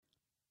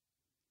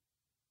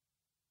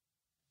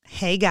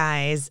Hey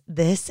guys,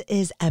 this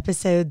is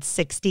episode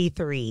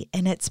 63,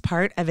 and it's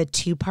part of a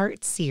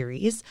two-part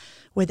series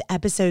with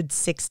episodes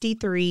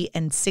 63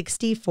 and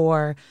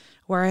 64,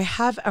 where I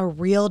have a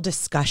real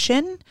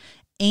discussion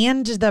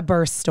and the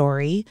birth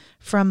story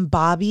from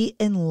Bobby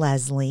and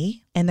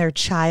Leslie and their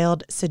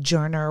child,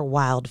 Sojourner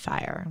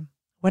Wildfire.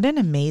 What an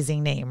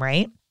amazing name,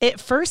 right? It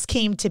first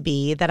came to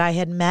be that I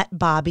had met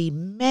Bobby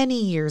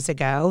many years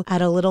ago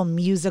at a little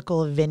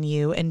musical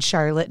venue in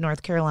Charlotte,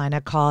 North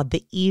Carolina called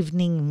the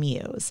Evening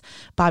Muse.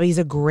 Bobby's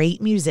a great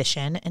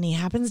musician, and he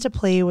happens to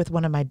play with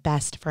one of my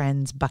best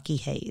friends, Bucky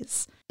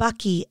Hayes.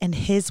 Bucky and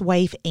his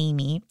wife,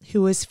 Amy,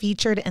 who was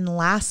featured in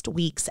last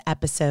week's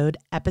episode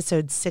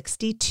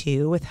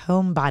 62 with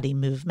Homebody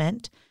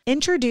Movement,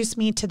 introduced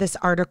me to this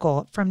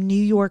article from New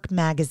York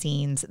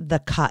Magazine's The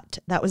Cut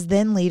that was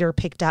then later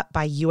picked up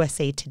by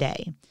USA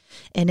Today.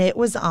 And it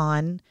was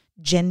on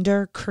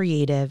gender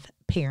creative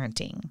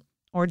parenting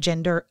or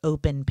gender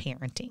open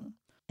parenting.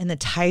 And the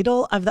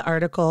title of the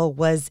article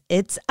was,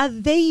 "It's a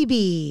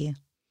Baby.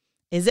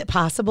 Is it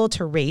possible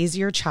to raise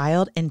your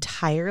child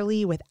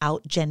entirely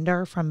without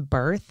gender from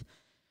birth?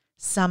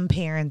 Some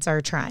parents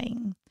are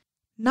trying."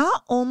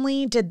 Not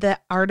only did the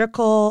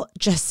article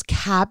just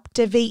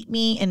captivate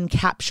me and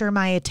capture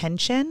my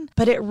attention,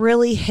 but it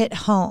really hit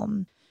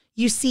home.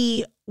 You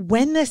see,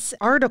 when this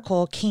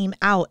article came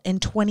out in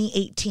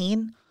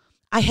 2018,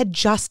 I had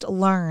just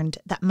learned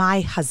that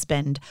my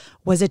husband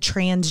was a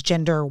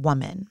transgender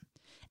woman,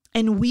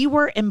 and we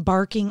were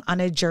embarking on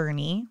a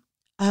journey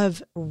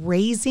of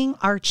raising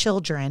our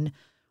children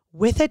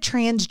with a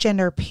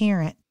transgender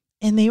parent,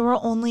 and they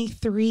were only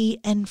 3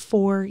 and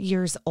 4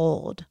 years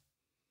old.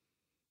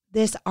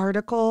 This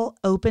article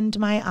opened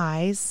my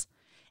eyes,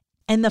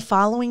 and the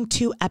following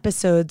 2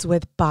 episodes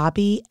with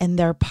Bobby and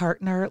their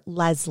partner,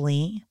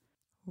 Leslie,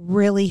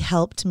 really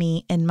helped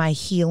me in my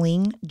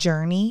healing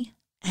journey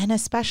and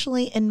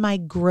especially in my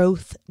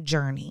growth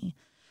journey,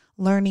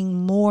 learning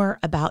more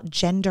about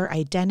gender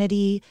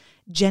identity,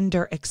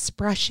 gender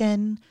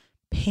expression,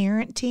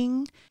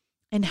 parenting,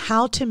 and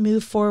how to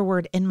move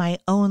forward in my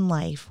own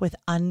life with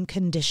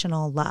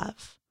unconditional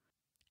love.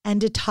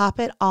 And to top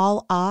it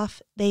all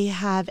off, they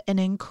have an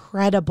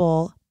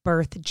incredible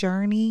birth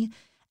journey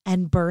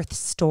and birth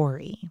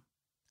story.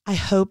 I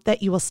hope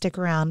that you will stick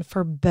around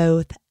for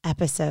both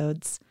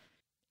episodes.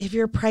 If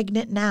you're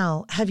pregnant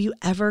now, have you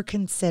ever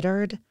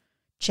considered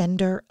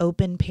gender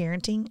open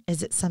parenting?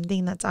 Is it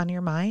something that's on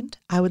your mind?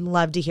 I would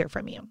love to hear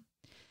from you.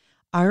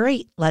 All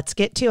right, let's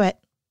get to it.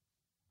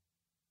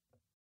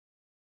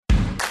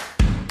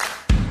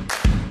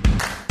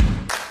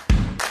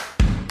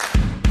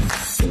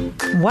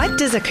 What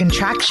does a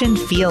contraction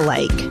feel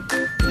like?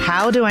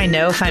 How do I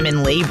know if I'm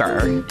in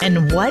labor?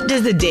 And what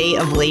does a day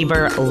of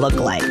labor look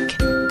like?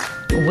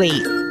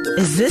 Wait,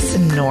 is this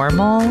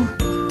normal?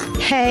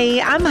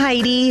 Hey, I'm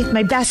Heidi.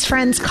 My best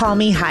friends call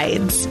me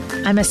Hides.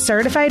 I'm a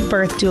certified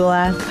birth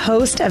doula,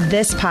 host of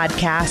this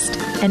podcast,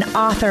 and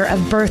author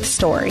of Birth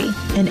Story,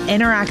 an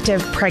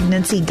interactive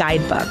pregnancy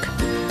guidebook.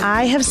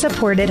 I have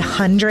supported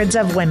hundreds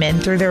of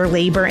women through their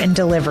labor and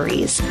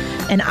deliveries,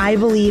 and I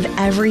believe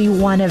every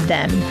one of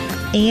them,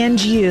 and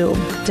you,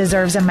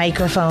 deserves a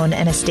microphone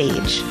and a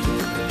stage.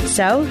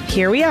 So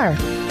here we are.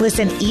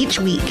 Listen each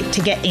week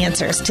to get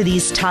answers to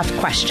these tough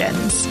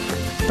questions.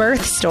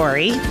 Birth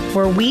Story,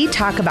 where we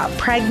talk about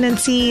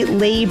pregnancy,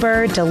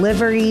 labor,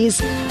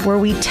 deliveries, where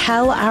we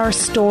tell our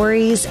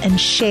stories and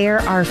share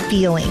our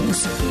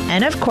feelings,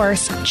 and of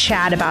course,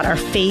 chat about our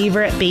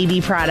favorite baby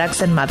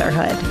products and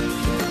motherhood.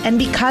 And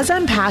because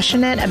I'm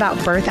passionate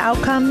about birth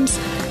outcomes,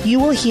 you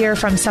will hear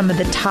from some of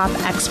the top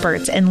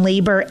experts in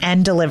labor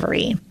and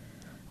delivery.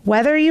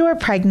 Whether you are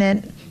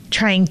pregnant,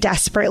 trying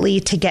desperately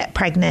to get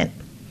pregnant,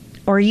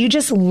 or you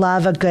just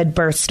love a good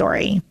birth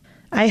story,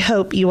 I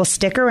hope you will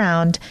stick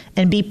around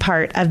and be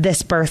part of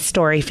this birth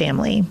story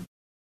family.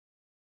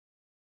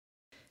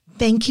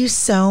 Thank you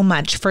so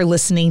much for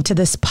listening to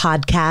this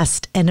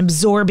podcast and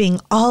absorbing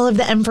all of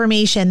the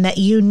information that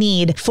you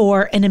need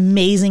for an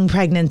amazing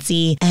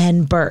pregnancy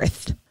and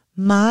birth.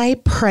 My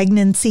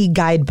pregnancy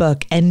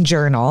guidebook and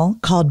journal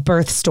called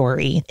Birth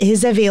Story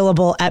is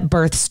available at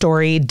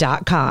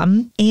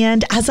birthstory.com.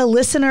 And as a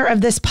listener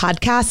of this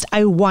podcast,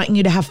 I want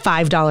you to have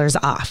 $5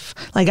 off.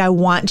 I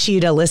want you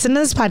to listen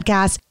to this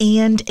podcast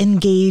and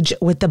engage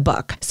with the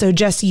book. So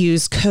just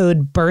use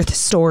code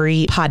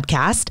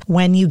BirthStoryPodcast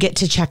when you get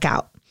to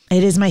checkout.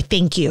 It is my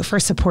thank you for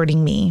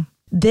supporting me.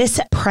 This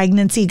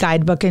pregnancy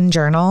guidebook and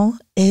journal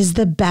is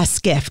the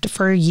best gift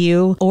for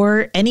you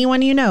or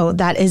anyone you know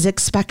that is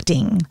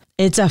expecting.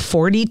 It's a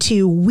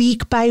 42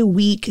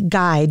 week-by-week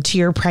guide to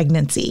your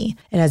pregnancy.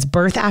 It has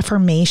birth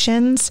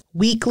affirmations,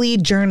 weekly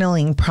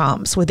journaling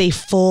prompts with a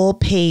full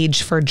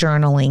page for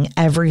journaling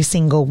every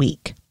single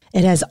week.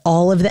 It has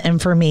all of the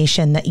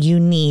information that you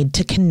need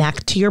to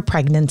connect to your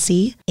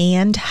pregnancy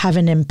and have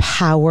an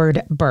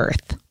empowered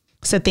birth.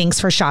 So thanks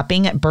for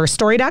shopping at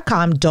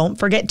birthstory.com. Don't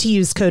forget to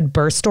use code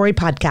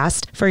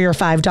BirthStoryPodcast for your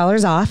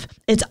 $5 off.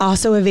 It's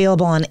also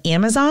available on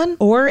Amazon,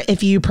 or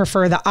if you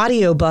prefer the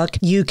audiobook,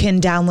 you can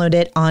download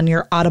it on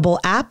your Audible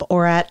app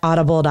or at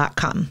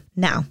audible.com.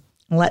 Now,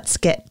 Let's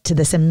get to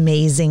this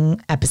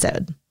amazing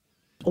episode.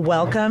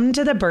 Welcome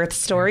to the Birth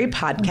Story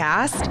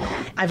podcast.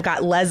 I've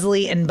got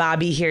Leslie and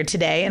Bobby here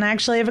today, and I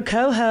actually have a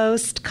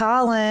co-host,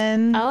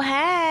 Colin. Oh,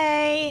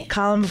 hey.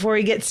 Colin, before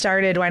we get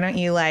started, why don't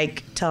you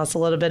tell us a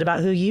little bit about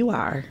who you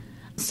are?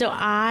 So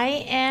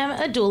I am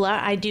a doula.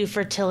 I do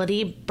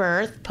fertility,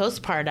 birth,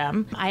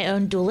 postpartum. I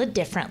own Doula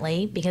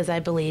Differently because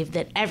I believe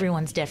that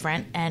everyone's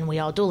different and we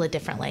all doula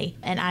differently.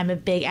 And I'm a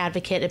big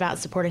advocate about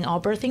supporting all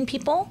birthing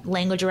people.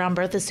 Language around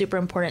birth is super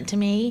important to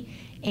me.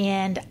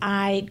 And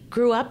I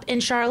grew up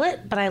in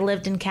Charlotte, but I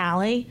lived in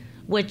Cali,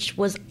 which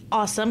was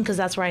awesome because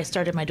that's where I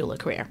started my doula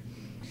career.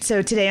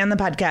 So today on the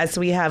podcast,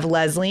 we have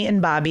Leslie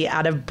and Bobby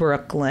out of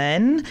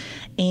Brooklyn.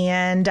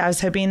 And I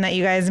was hoping that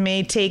you guys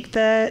may take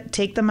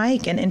the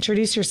mic and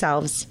introduce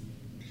yourselves.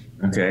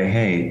 Okay.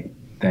 Hey,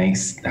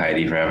 thanks,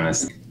 Heidi, for having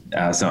us.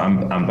 So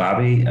I'm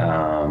Bobby,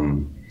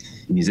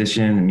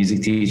 musician,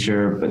 music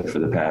teacher, but for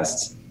the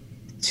past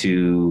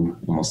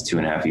almost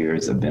 2.5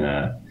 years, I've been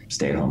a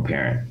stay-at-home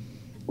parent.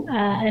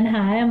 And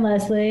hi, I'm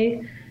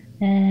Leslie,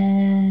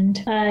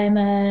 and I'm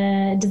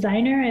a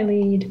designer. I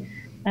lead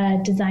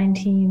design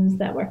teams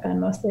that work on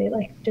mostly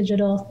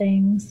digital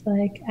things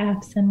like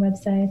apps and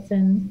websites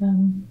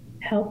and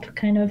help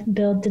kind of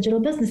build digital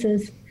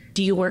businesses.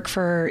 Do you work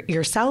for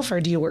yourself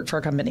or do you work for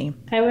a company?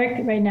 I work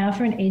right now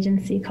for an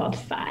agency called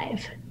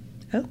Five.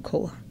 Oh,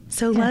 cool.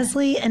 So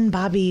Leslie and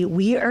Bobby,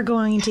 we are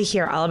going to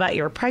hear all about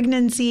your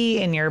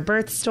pregnancy and your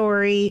birth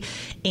story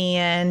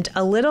and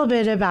a little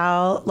bit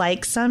about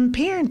some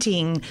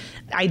parenting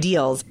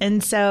ideals.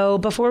 And so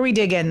before we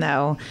dig in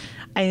though,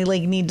 I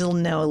need to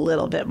know a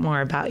little bit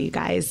more about you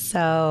guys.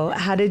 So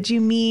how did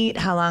you meet?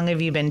 How long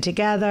have you been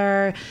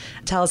together?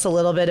 Tell us a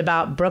little bit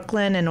about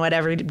Brooklyn and what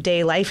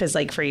everyday life is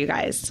like for you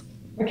guys.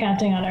 We're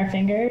counting on our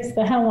fingers,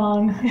 but how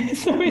long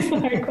is always a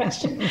hard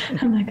question.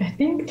 I'm I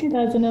think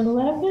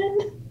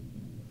 2011.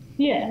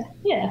 Yeah,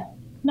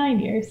 9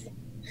 years.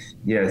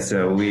 Yeah,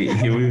 so we've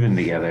been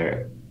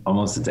together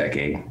almost a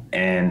decade,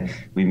 and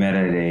we met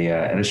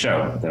at a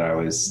show that I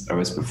was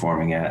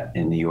performing at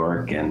in New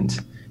York, and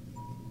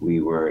we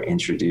were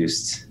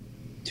introduced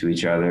to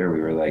each other.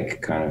 We were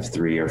kind of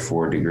 3 or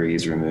 4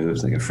 degrees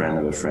removed, like a friend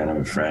of a friend of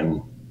a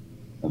friend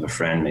of a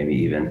friend, maybe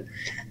even.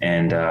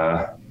 And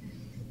and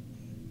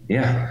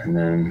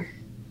then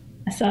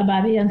I saw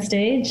Bobby on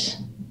stage.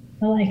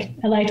 I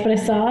liked what I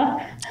saw.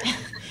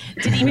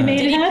 Did he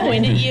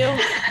point at you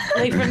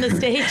from the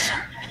stage?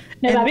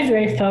 No, Bobby's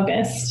very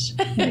focused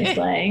when he's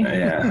playing.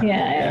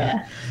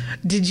 Yeah.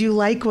 Did you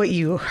like what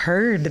you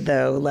heard,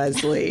 though,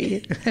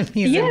 Leslie? He's a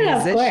musician.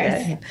 Of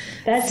course.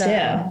 That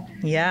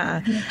too.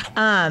 Yeah.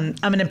 I'm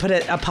going to put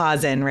a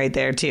pause in right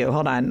there, too.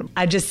 Hold on.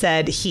 I just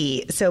said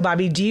he. So,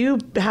 Bobby, do you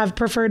have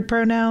preferred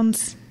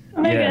pronouns?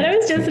 Oh, my God. I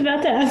was just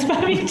about to ask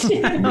Bobby, too.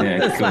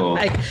 Yeah, cool.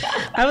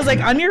 I was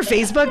on your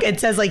Facebook, it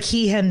says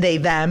he, him, they,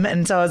 them.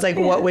 And so I was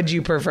what would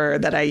you prefer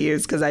that I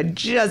use? Because I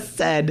just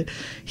said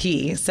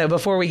he. So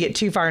before we get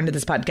too far into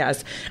this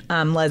podcast,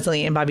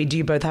 Leslie and Bobby, do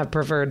you both have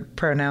preferred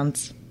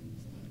pronouns?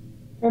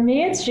 For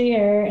me, it's she,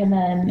 her, and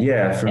then...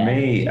 Yeah, for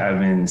me, I've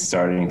been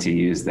starting to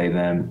use they,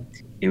 them.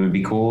 It would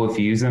be cool if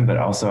you use them, but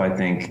also I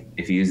think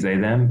if you use they,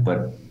 them,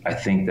 but I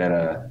think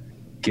that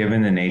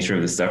given the nature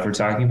of the stuff we're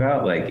talking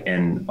about,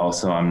 and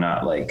also I'm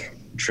not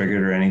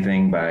triggered or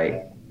anything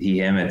by he,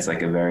 him, it's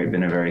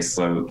been a very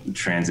slow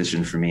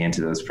transition for me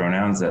into those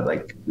pronouns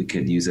that we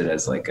could use it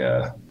as I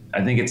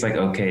think it's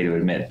okay to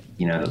admit,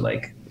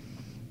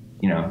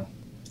 that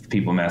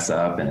people mess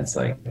up, and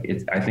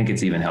I think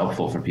it's even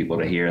helpful for people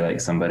to hear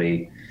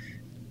somebody,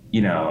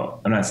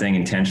 I'm not saying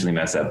intentionally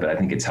mess up, but I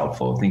think it's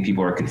helpful. I think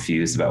people are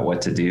confused about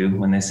what to do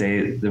when they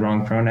say the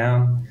wrong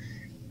pronoun.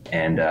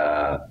 And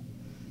I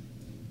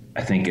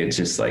think it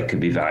just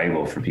could be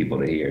valuable for people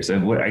to hear. So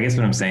I guess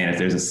what I'm saying, if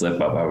there's a slip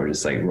up, I would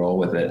just roll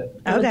with it.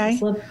 Okay.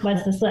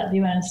 What's the slip?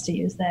 You want us to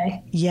use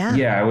they? Yeah.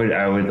 Yeah,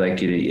 I would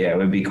like you to, it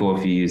would be cool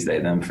if you use they,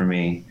 them for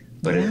me.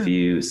 But if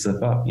you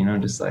slip up,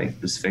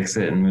 just fix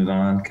it and move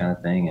on kind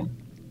of thing. And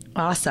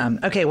awesome.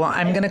 Okay, well,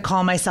 I'm going to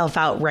call myself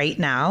out right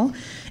now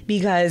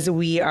because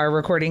we are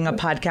recording a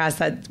podcast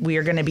that we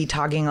are going to be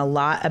talking a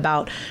lot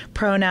about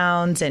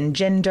pronouns and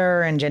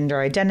gender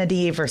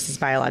identity versus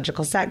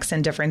biological sex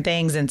and different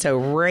things. And so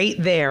right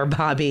there,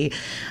 Bobby,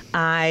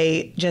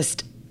 this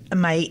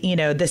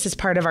is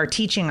part of our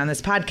teaching on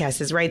this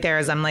podcast is right there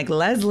as I'm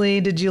Leslie,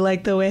 did you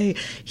like the way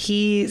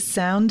he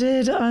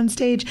sounded on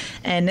stage?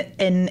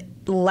 And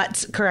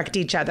let's correct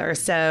each other.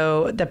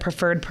 So the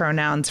preferred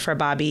pronouns for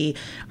Bobby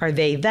are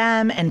they,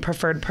 them, and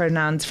preferred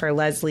pronouns for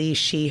Leslie,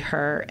 she,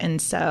 her.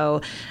 And so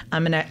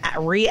I'm going to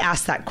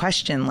re-ask that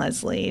question,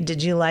 Leslie.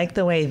 Did you like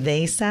the way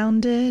they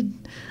sounded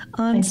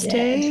on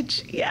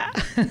stage? Did. Yeah.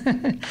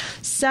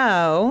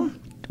 So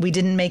we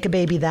didn't make a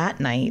baby that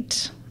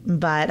night.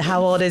 But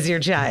how old is your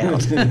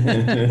child?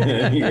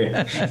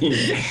 Yeah.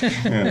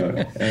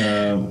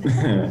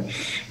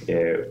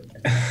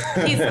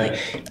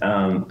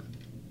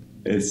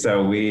 He's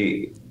so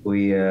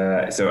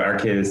so our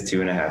kid is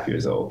 2.5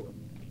 years old,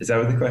 Is that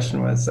what the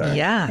question was? Sorry.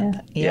 Yeah.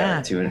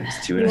 Two and a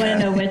half. You want to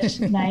know which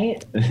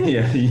night?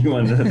 Yeah, you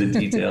want to know the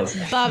details.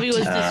 Bobby was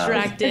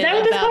distracted Is that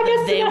what this about podcast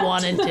that they is?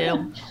 wanted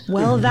to.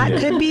 Well, that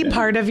could be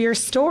part of your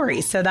story.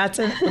 So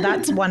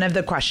that's one of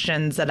the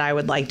questions that I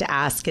would like to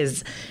ask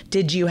is,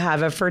 did you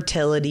have a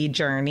fertility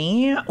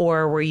journey,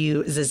 or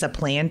is this a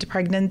planned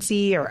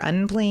pregnancy or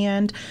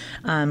unplanned?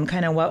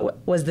 Kind of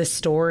what was the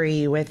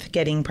story with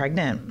getting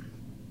pregnant?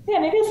 Yeah,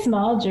 maybe a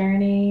small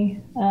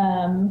journey.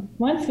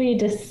 Once we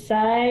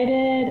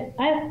decided,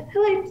 I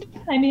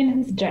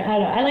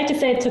like to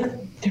say it took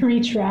 3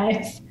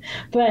 tries,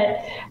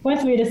 but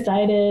once we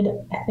decided,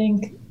 I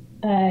think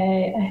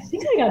I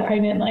got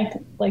pregnant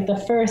like the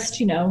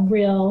first,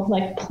 real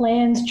like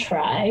planned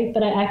try,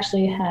 but I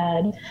actually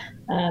had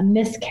a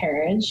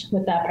miscarriage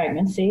with that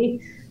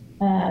pregnancy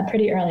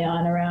pretty early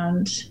on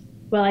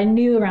I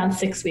knew around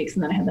 6 weeks,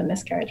 and then I had the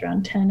miscarriage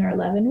around 10 or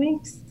 11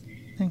 weeks.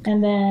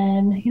 And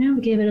then,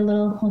 we gave it a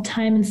little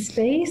time and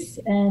space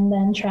and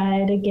then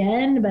tried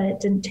again, but it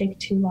didn't take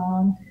too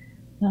long.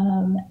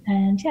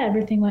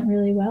 Everything went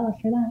really well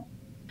after that.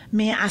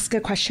 May I ask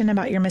a question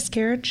about your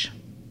miscarriage?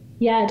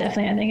 Yeah,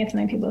 definitely. I think it's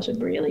something people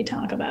should really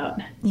talk about.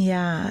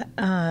 Yeah.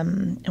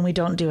 And we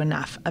don't do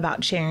enough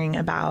about sharing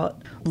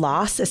about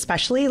loss,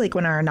 especially like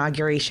when our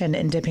inauguration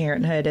into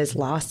parenthood is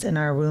lost in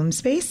our womb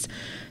space.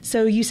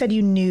 So you said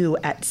you knew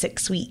at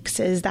 6 weeks.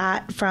 Is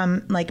that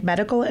from like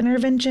medical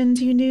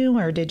interventions you knew,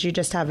 or did you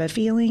just have a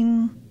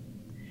feeling?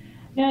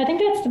 Yeah, I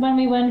think that's when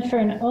we went for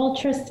an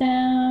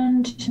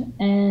ultrasound,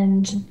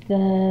 and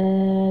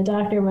the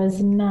doctor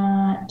was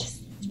not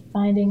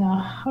finding a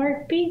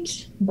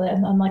heartbeat, but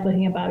I'm like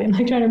looking at Bobby. I'm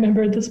like trying to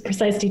remember the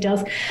precise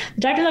details.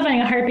 The doctor's not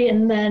finding a heartbeat,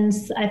 and then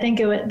I think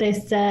they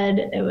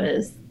said it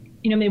was,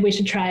 maybe we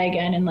should try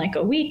again in like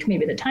a week.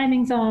 Maybe the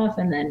timing's off,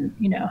 and then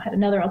had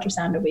another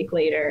ultrasound a week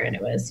later, and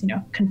it was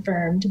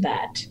confirmed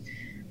that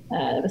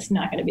it was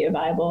not going to be a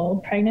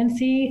viable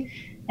pregnancy.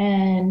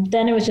 And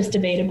then it was just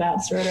debate about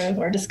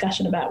or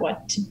discussion about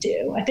what to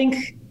do. I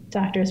think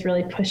doctors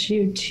really push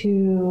you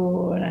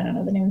to, I don't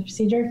know the name of the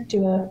procedure,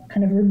 do a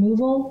kind of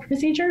removal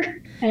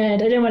procedure.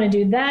 And I didn't want to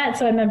do that.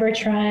 So I remember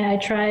I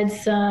tried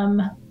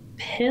some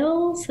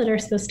pills that are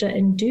supposed to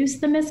induce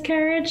the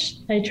miscarriage.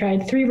 I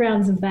tried 3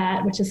 rounds of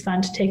that, which is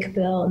fun to take a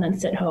pill and then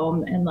sit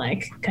home and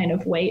like kind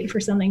of wait for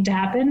something to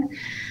happen.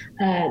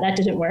 That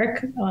didn't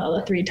work all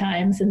the 3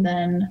 times. And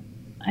then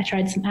I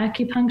tried some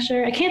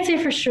acupuncture. I can't say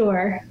for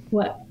sure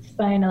what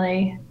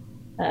finally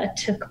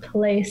took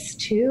place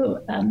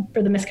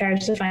for the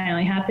miscarriage to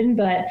finally happen,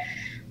 but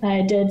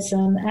I did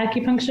some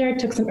acupuncture,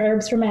 took some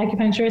herbs from my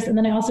acupuncturist, and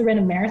then I also ran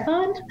a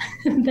marathon.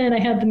 And then I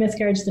had the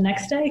miscarriage the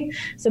next day.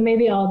 So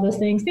maybe all of those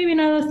things, maybe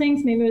none of those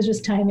things, maybe it was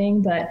just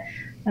timing. But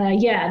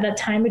that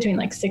time between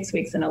like 6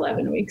 weeks and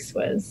 11 weeks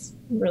was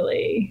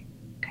really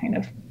kind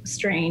of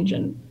strange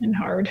and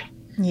hard.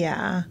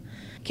 Yeah.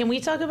 Can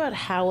we talk about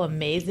how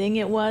amazing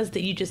it was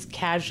that you just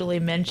casually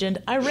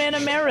mentioned, I ran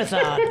a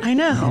marathon? I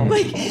know.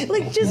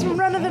 Like just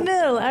run of the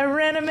mill. I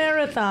ran a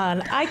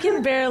marathon. I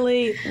can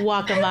barely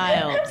walk a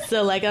mile.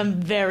 So I'm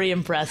very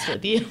impressed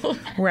with you.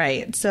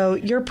 Right. So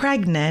you're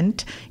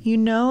pregnant. You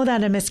know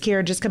that a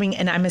miscarriage is coming.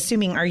 And I'm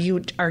assuming,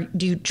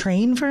 do you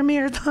train for a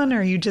marathon, or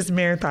are you just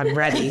marathon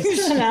ready?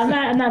 No,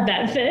 I'm not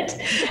that fit.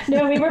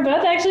 No, we were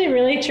both actually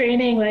really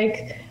training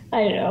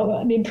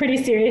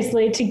pretty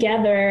seriously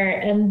together.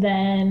 And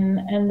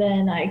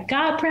then I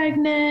got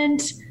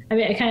pregnant. I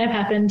mean, it kind of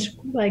happened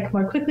like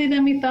more quickly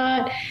than we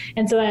thought.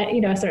 And so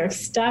I, sort of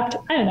stopped.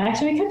 I don't know,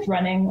 actually we kept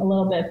running a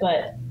little bit,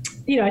 but,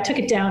 I took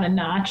it down a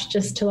notch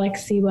just to like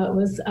see what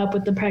was up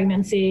with the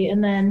pregnancy.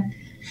 And then,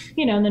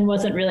 and then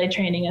wasn't really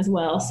training as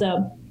well.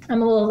 So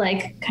I'm a little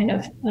like kind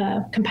of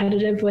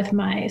competitive with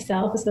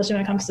myself, especially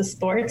when it comes to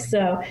sports.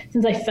 So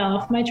since I fell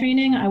off my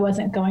training, I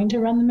wasn't going to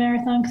run the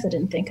marathon because I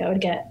didn't think I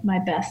would get my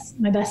best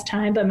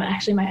time. But my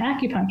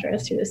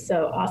acupuncturist, who is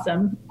so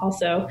awesome,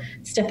 also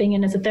stepping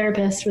in as a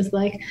therapist, was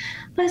like,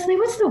 Leslie,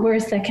 what's the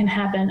worst that can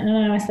happen?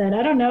 And I said,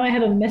 I don't know. I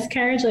have a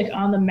miscarriage like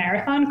on the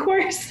marathon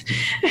course.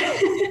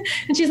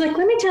 And she's like,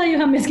 let me tell you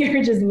how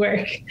miscarriages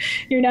work.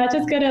 You're not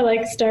just going to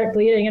like start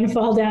bleeding and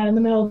fall down in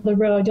the middle of the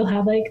road. You'll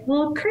have like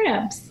little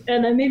cramps,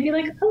 and then maybe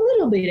like a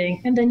little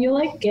bleeding, and then you'll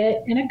like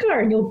get in a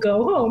car and you'll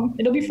go home.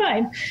 It'll be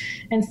fine.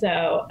 And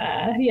so,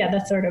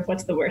 that's sort of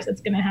what's the worst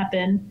that's going to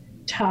happen.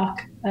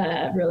 Talk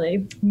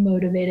really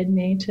motivated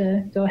me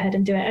to go ahead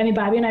and do it. I mean,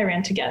 Bobby and I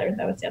ran together.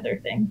 That was the other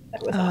thing.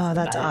 That was awesome. Oh,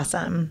 that's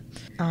awesome.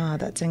 Oh,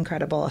 that's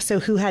incredible. So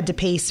who had to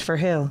pace for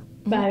who?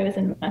 Bobby was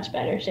in much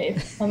better shape.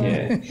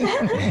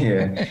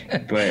 Yeah.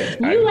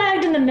 But you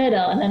lagged in the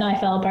middle, and then I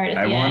fell apart at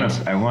the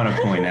end. I want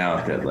to point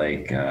out that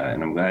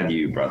and I'm glad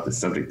you brought the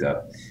subject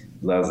up.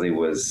 Leslie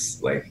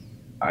was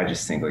I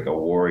just think like a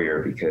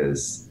warrior,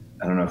 because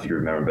I don't know if you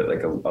remember, but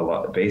like a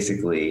lot,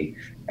 basically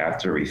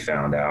after we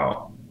found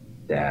out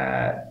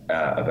that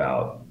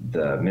about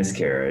the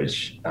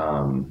miscarriage,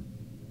 that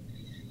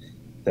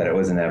it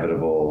was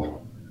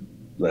inevitable,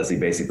 Leslie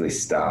basically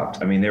stopped.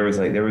 I mean, there was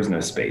no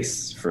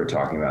space for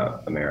talking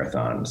about a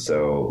marathon.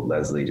 So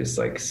Leslie just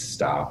like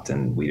stopped,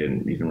 and we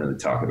didn't even really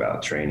talk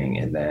about training.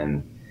 And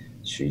then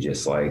she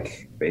just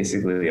like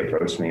basically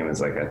approached me and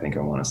was like, I think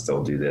I want to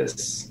still do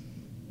this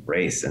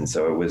race. And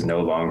so it was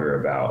no longer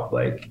about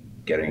like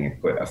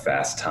getting a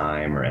fast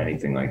time or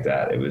anything like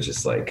that. It was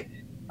just like,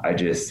 I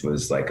just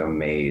was like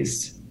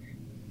amazed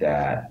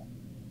that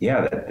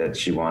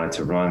she wanted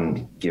to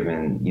run,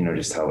 given, you know,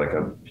 just how like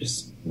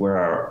just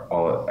where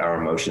all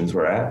our emotions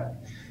were at.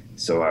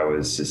 So I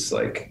was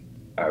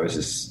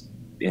just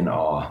in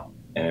awe,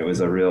 and it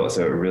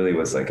really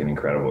was like an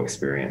incredible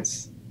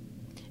experience.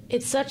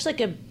 It's such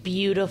like a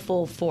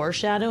beautiful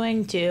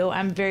foreshadowing too.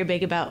 I'm very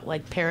big about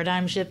like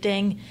paradigm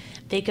shifting.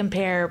 They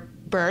compare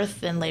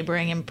birth and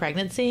laboring and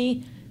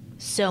pregnancy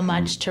so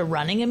much to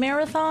running a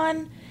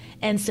marathon.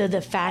 And so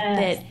the fact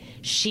that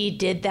she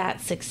did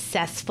that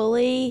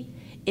successfully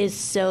is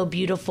so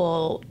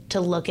beautiful to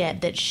look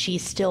at, that she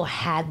still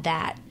had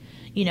that,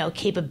 you know,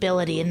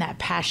 capability and that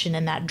passion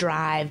and that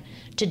drive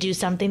to do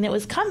something that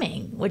was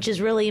coming, which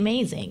is really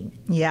amazing.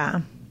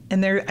 Yeah.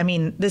 And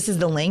this is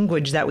the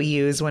language that we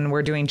use when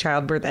we're doing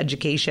childbirth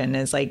education,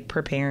 is like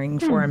preparing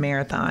for a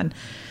marathon.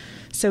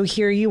 So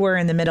here you were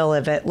in the middle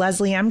of it.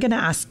 Leslie, I'm going to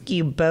ask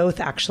you both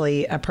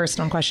actually a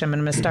personal question. I'm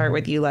going to start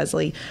with you,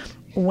 Leslie.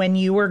 When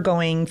you were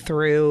going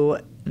through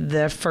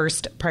the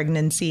first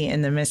pregnancy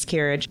and the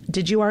miscarriage,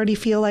 did you already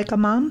feel like a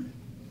mom?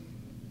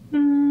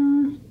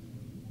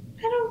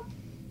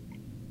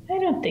 I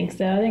don't think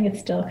so. I think it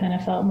still kind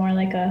of felt more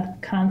like a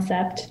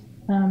concept.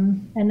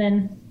 And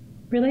then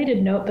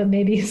related note, but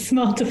maybe a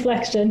small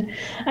deflection.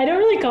 I don't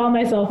really call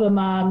myself a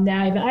mom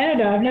now. But I don't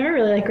know. I've never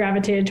really like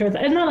gravitated towards it.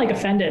 I'm not like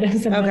offended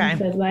if someone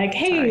says like,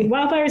 hey,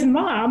 Wildfire's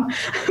mom.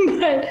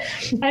 But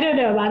I don't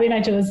know. Bobby and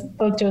I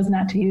both chose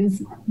not to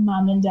use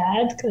mom and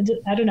dad.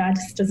 I don't know. It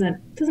just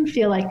doesn't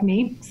feel like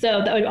me.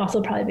 So that would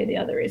also probably be the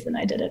other reason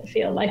I didn't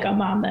feel like a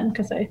mom then,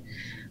 because I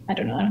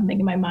don't know. I don't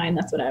think in my mind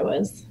that's what I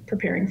was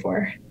preparing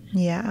for.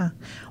 Yeah.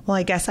 Well,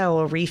 I guess I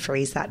will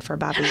rephrase that for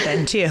Bobby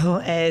then too,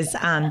 and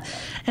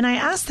I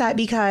ask that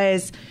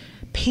because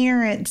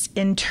parents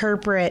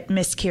interpret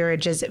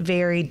miscarriages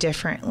very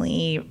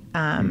differently.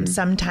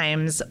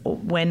 Sometimes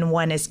when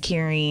one is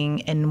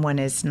carrying and one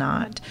is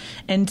not.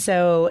 And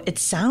so it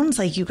sounds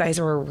like you guys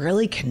were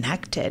really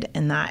connected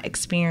in that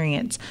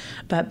experience.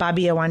 But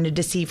Bobby, I wanted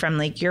to see from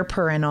like your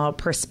parental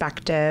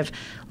perspective,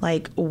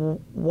 like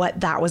what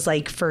that was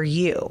like for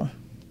you.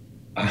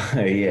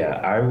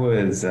 It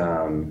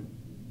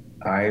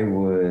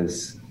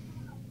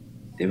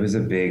was a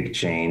big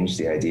change,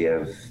 the idea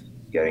of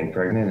getting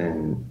pregnant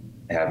and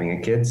having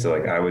a kid. So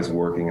like I was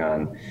working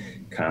on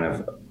kind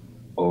of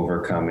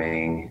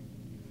overcoming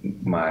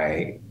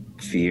my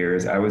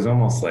fears. I was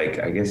almost like,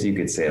 I guess you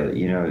could say,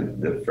 you know,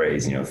 the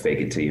phrase, you know, fake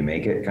it till you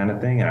make it kind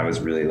of thing. And I was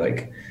really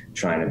like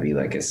trying to be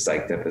like as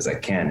psyched up as I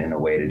can in a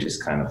way to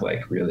just kind of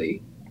like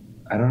really,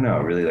 I don't know,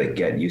 really like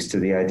get used to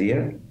the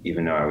idea,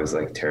 even though I was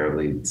like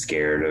terribly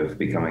scared of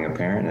becoming a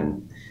parent.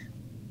 And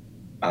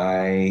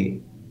I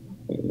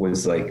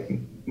was like,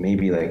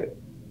 maybe like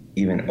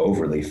even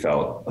overly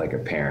felt like a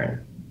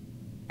parent,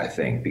 I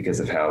think,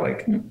 because of how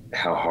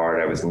hard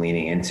I was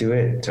leaning into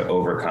it to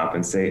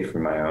overcompensate for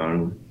my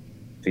own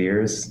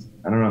fears.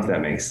 I don't know if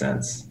that makes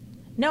sense.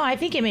 No, I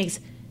think it makes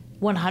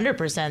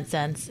 100%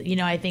 sense. You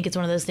know, I think it's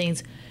one of those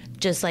things,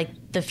 just like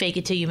the fake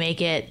it till you make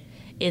it.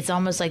 It's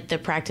almost like the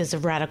practice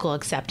of radical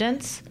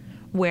acceptance,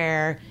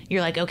 where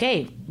you're like,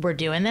 okay, we're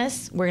doing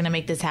this. We're going to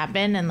make this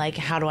happen. And like,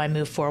 how do I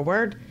move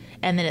forward?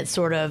 And then it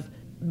sort of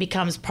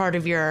becomes part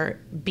of your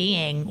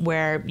being,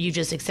 where you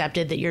just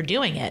accepted that you're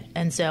doing it.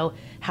 And so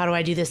how do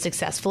I do this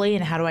successfully?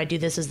 And how do I do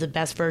this as the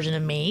best version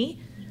of me?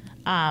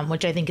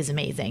 Which I think is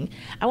amazing.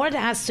 I wanted to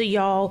ask, so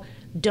y'all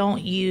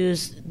don't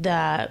use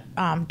the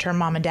term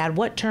mom and dad.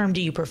 What term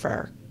do you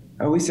prefer?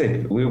 We say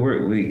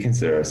we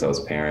consider ourselves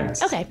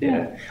parents. Okay.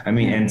 Yeah. I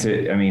mean, and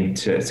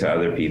to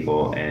other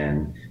people,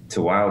 and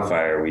to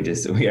Wildfire, we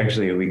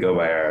go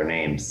by our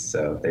names.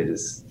 So they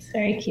just, it's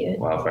very cute.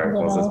 Wildfire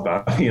calls us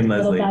Bobby and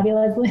Leslie. Little Bobby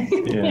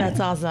Leslie. Yeah. That's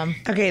awesome.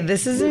 Okay,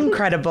 this is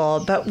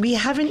incredible, but we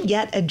haven't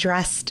yet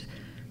addressed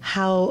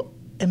how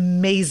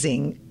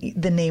amazing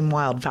the name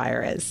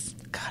Wildfire is.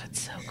 God, it's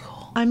so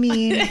cool. I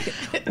mean,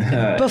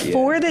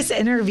 before this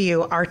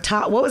interview,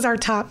 what was our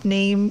top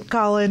name,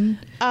 Colin?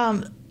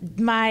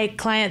 My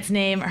client's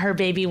name, her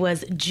baby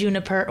is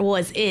Juniper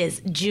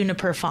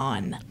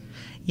Fawn.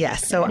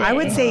 Yes, so I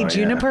would say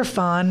Juniper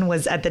Fawn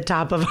was at the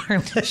top of our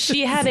list.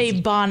 She had a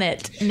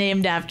bonnet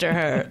named after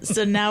her.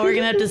 So now we're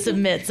going to have to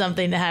submit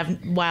something to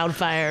have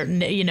Wildfire,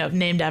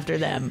 named after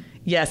them.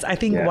 Yes, I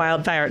think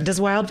Wildfire. Does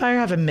Wildfire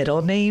have a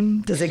middle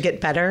name? Does it get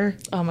better?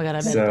 Oh my God,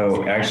 I bet.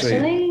 So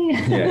actually,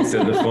 yeah.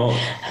 So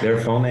their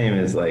full name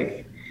is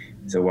like,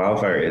 so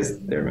Wildfire is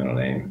their middle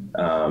name.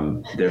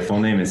 Their full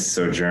name is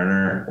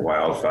Sojourner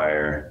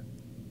Wildfire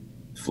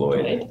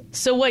Floyd.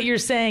 So what you're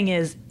saying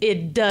is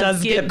it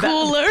does get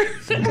cooler.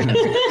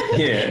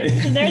 Yeah.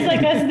 There's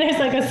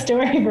like a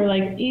story for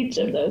like each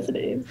of those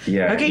names.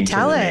 Yeah. Okay,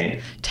 tell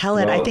it.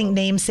 I think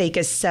namesake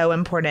is so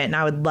important, and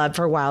I would love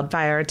for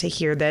Wildfire to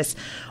hear this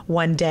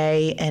one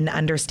day and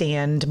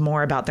understand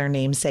more about their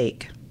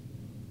namesake.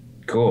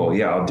 Cool.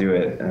 Yeah, I'll do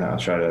it. And I'll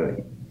try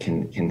to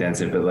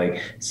condense it, but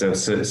like so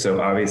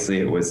obviously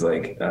it was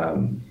like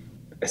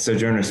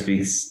Sojourner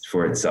speaks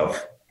for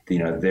itself. You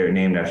know, they're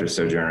named after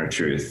Sojourner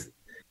Truth.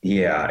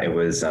 Yeah, it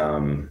was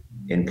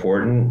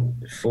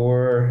important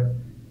for,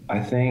 I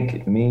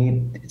think,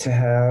 me to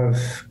have,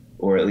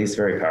 or at least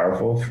very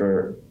powerful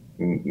for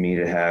me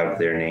to have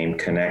their name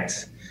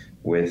connect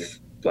with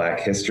Black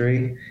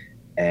history.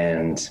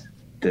 And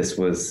this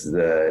was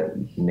the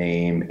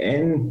name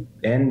and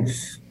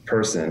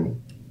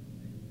person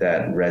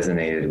that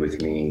resonated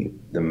with me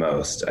the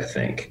most, I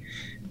think.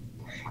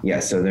 Yeah,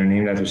 so they're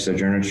named after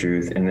Sojourner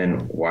Truth. And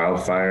then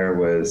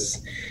Wildfire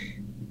is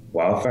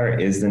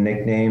the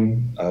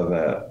nickname of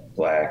a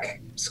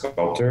Black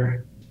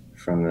sculptor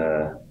from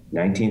the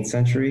 19th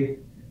century,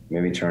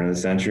 maybe turn of the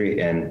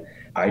century. And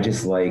I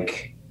just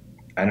like,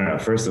 I don't know,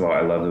 first of all, I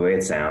love the way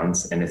it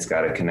sounds, and it's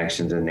got a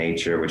connection to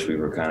nature, which we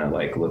were kind of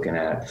like looking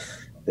at.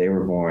 They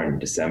were born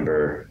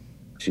December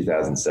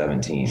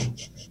 2017.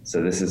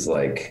 So this is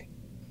like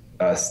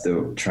us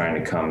trying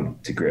to come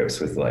to grips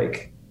with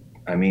like,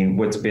 I mean,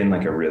 what's been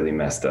like a really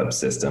messed up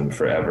system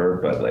forever,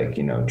 but like,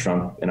 you know,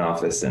 Trump in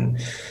office. And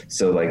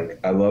so like,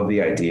 I love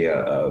the idea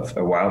of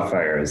a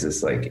wildfire is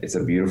this like, it's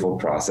a beautiful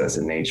process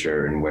in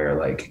nature, and where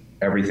like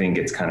everything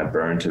gets kind of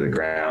burned to the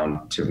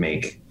ground to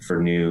make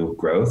for new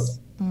growth.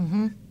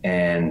 Mm-hmm.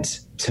 And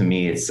to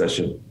me, it's such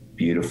a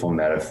beautiful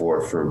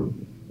metaphor for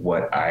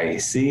what I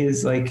see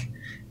is like,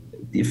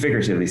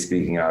 figuratively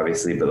speaking,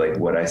 obviously, but like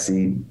what I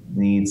see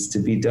needs to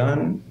be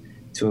done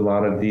to a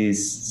lot of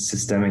these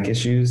systemic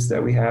issues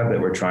that we have that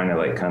we're trying to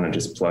like kind of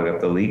just plug up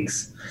the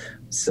leaks.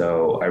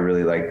 So I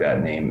really like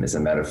that name as a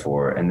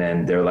metaphor. And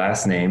then their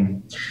last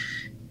name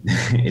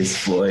is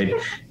Floyd,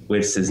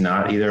 which is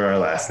not either our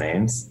last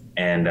names.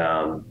 And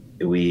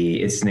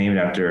it's named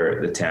after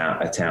a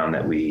town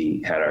that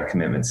we had our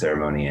commitment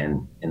ceremony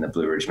in the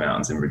Blue Ridge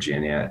Mountains in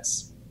Virginia.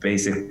 It's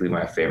basically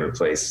my favorite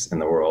place in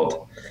the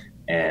world.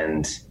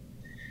 And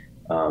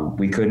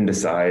we couldn't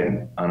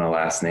decide on a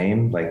last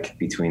name, like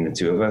between the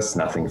two of us,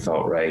 nothing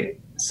felt right.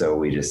 So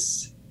we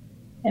just.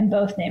 And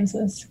both names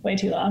was way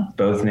too long.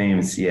 Both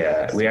names.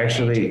 Yeah. We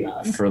actually,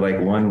 for like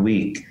 1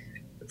 week,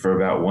 for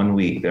about 1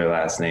 week,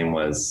 their name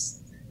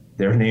was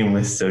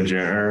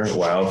Sojourner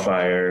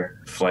Wildfire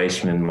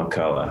Fleischman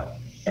McCullough.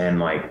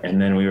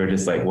 And then we were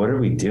just like, what are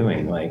we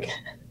doing? Like,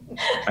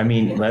 I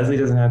mean, Leslie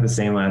doesn't have the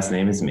same last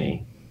name as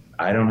me.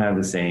 I don't have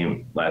the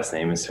same last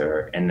name as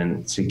her. And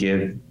then to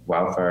give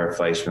Wildfire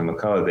Fleischman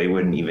McCullough, they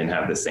wouldn't even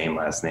have the same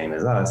last name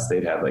as us.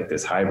 They'd have like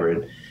this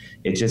hybrid.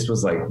 It just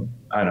was like,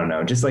 I don't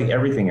know, just like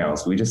everything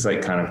else. We just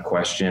like kind of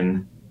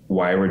question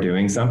why we're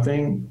doing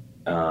something.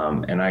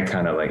 And I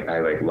kind of like,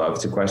 love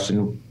to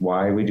question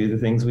why we do the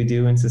things we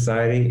do in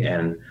society.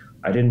 And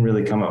I didn't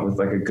really come up with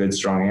like a good,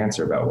 strong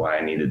answer about why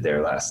I needed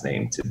their last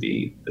name to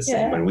be the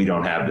same when we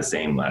don't have the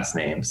same last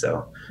name.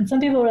 So and some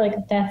people were like,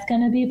 that's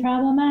going to be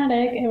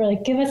problematic. And we're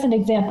like, give us an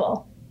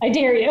example. I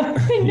dare you.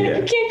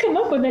 You can't come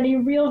up with any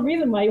real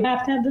reason why you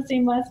have to have the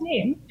same last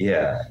name.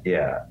 Yeah.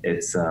 Yeah.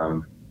 It's,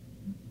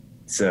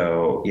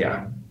 so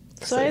yeah.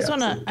 So I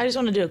just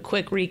want to do a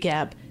quick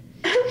recap.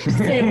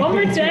 Say it one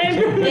more time.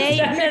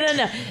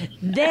 No.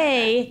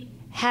 They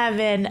have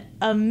an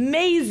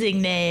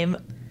amazing name.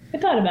 I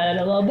thought about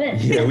it a little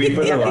bit. Yeah, we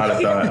put a lot of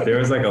thought. There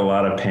was like a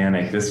lot of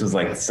panic. This was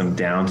like some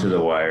down to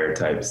the wire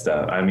type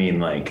stuff. I mean,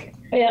 like.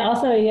 Yeah,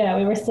 also,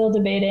 we were still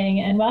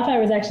debating. And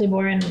Wildfire was actually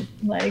born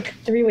like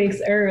 3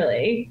 weeks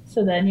early.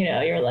 So then,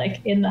 you're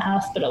like in the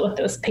hospital with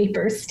those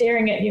papers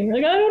staring at you. We're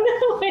like, I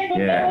don't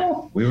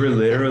know. We were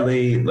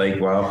literally like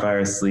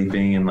Wildfire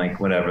sleeping in like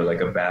whatever,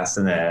 like a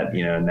bassinet,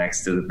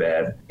 next to the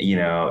bed,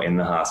 in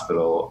the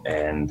hospital.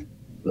 And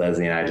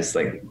Leslie and I just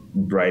like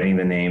writing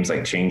the names,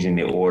 like changing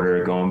the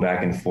order, going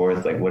back and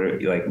forth, like what are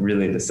like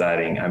really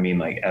deciding. I mean,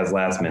 like as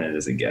last minute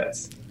as it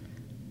gets.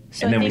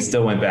 So and then we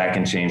still went back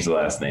and changed the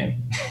last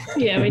name.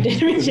 Yeah, we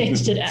did. We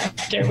changed it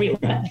after we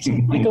left,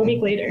 like a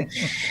week later.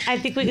 I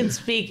think we can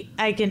speak.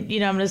 I'm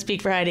going to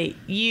speak for Heidi.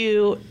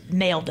 You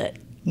nailed it.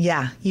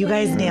 Yeah, you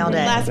guys nailed it.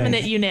 Last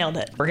minute, you nailed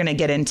it. We're going to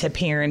get into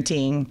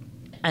parenting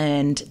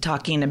and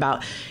talking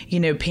about,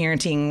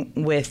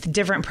 parenting with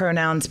different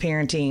pronouns,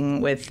 parenting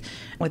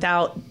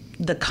without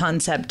the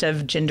concept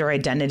of gender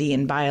identity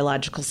and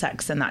biological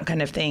sex and that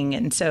kind of thing.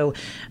 And so,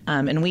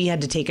 and we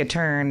had to take a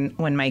turn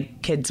when my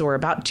kids were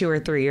about 2 or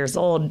 3 years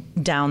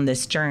old down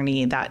this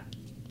journey that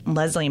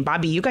Leslie and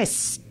Bobby, you guys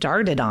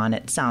started on,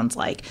 it sounds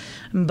like.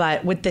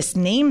 But with this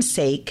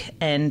namesake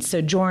and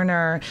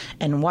Sojourner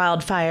and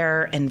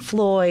Wildfire and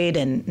Floyd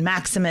and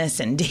Maximus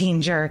and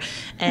Danger.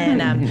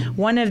 And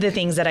one of the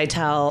things that I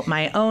tell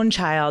my own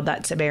child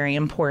that's very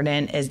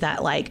important is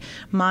that like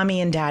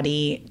mommy and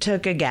daddy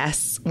took a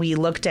guess. We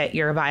looked at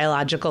your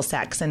biological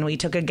sex and we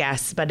took a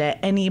guess. But at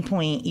any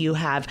point you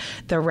have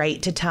the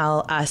right to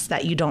tell us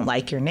that you don't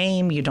like your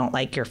name, you don't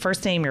like your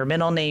first name, your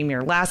middle name,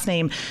 your last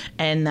name,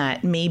 and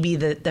that maybe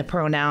the that the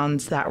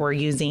pronouns that we're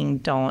using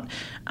don't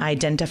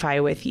identify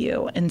with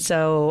you. And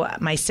so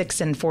my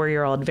 6 and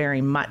 4-year-old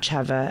very much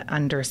have an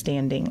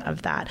understanding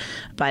of that.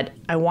 But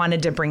I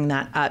wanted to bring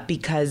that up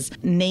because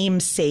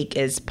namesake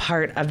is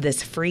part of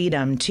this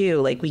freedom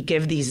too. Like, we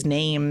give these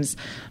names,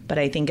 but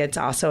I think it's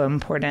also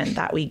important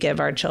that we give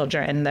our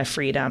children the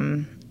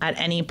freedom at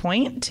any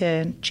point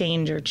to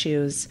change or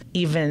choose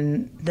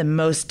even the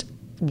most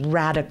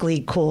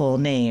radically cool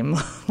name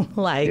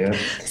like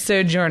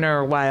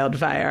Sojourner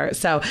Wildfire.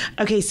 So,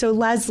 okay, so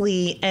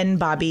Leslie and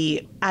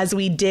Bobby, as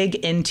we dig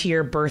into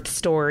your birth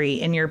story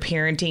and your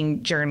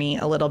parenting journey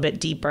a little bit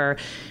deeper,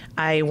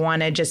 I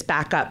want to just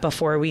back up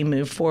before we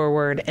move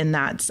forward, and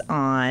that's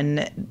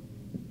on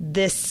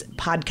this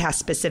podcast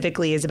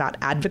specifically is about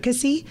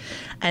advocacy.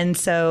 And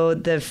so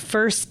the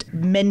first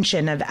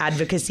mention of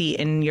advocacy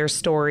in your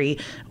story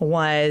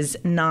was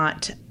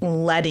not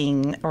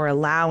letting or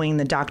allowing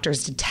the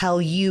doctors to tell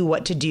you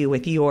what to do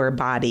with your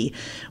body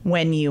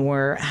when you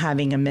were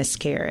having a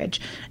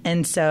miscarriage.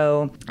 And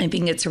so I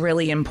think it's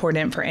really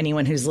important for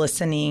anyone who's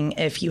listening,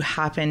 if you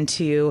happen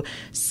to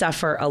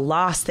suffer a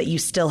loss, that you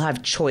still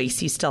have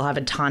choice. You still have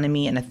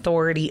autonomy and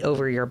authority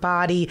over your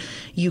body.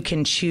 You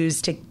can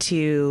choose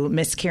to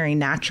miscarry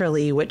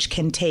naturally, which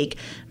can take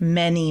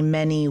many,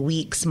 many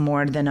weeks,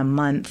 more than a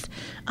month,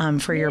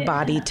 for your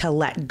body to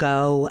let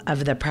go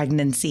of the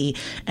pregnancy,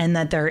 and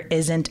that there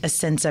isn't a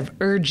sense of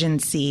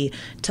urgency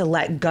to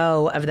let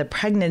go of the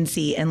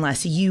pregnancy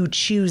unless you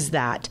choose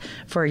that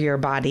for your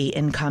body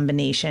in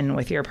combination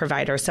with your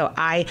provider. So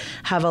I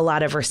have a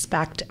lot of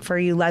respect for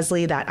you,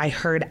 Leslie, that I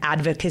heard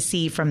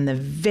advocacy from the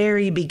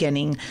very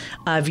beginning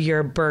of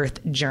your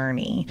birth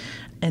journey.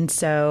 And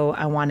so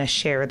I want to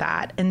share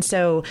that. And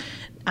so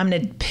I'm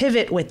going to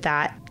pivot with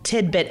that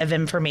tidbit of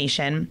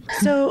information.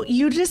 So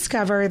you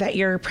discover that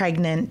you're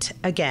pregnant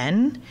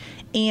again.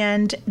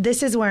 And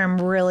this is where I'm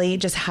really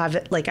just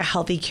have like a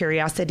healthy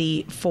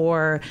curiosity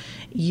for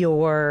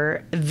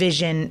your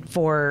vision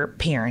for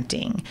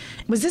parenting.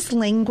 Was this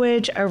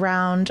language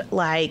around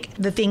like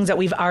the things that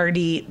we've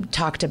already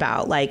talked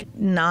about, like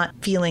not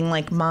feeling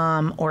like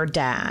mom or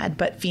dad,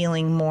 but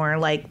feeling more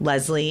like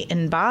Leslie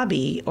and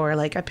Bobby or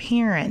like a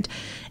parent?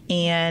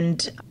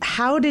 And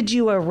how did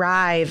you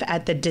arrive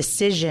at the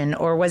decision,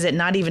 or was it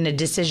not even a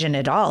decision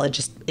at all? It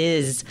just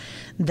is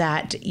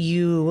that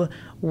you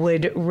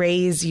would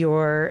raise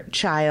your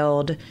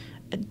child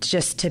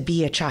just to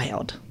be a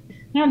child?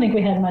 I don't think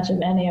we had much of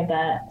any of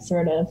that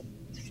sort of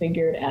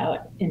figured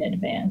out in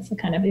advance. It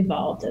kind of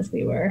evolved as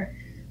we were,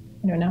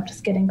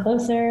 just getting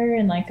closer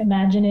and like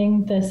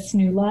imagining this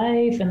new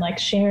life and like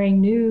sharing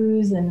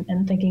news and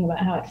thinking about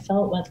how it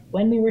felt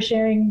when we were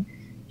sharing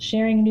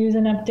news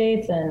and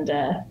updates. And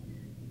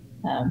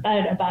I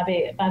don't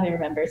know, Bobby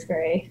remembers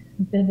very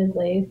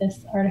vividly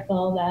this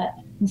article that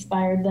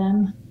inspired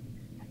them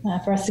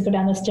for us to go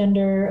down this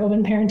gender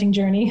open parenting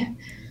journey.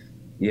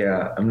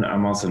 Yeah,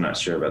 I'm also not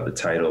sure about the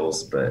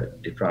titles, but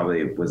it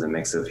probably was a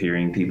mix of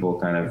hearing people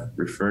kind of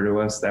refer to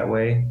us that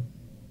way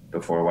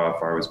before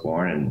Wildfire was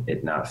born, and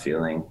it not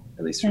feeling,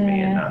 at least for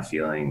me, it not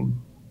feeling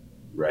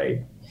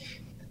right.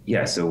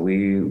 Yeah, so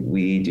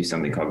we do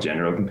something called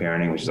gender open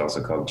parenting, which is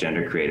also called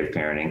gender creative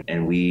parenting.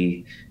 And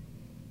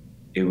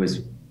it was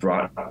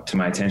brought to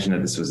my attention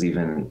that this was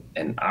even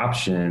an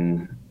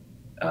option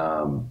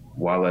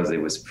while Leslie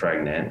was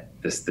pregnant,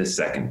 this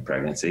second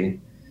pregnancy.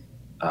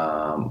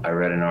 I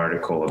read an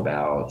article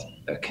about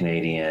a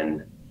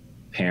Canadian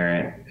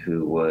parent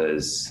who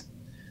was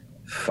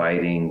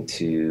fighting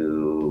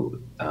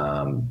to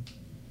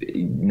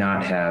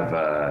not have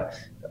a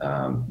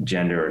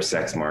gender or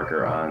sex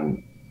marker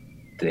on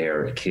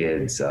their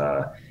kid's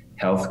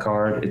health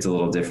card. It's a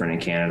little different in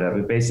Canada,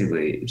 but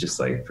basically just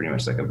like pretty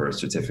much like a birth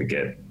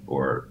certificate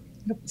or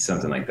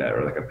something like that,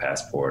 or like a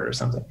passport or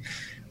something.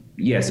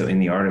 Yeah. So in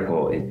the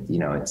article,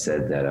 it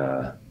said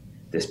that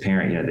this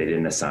parent, they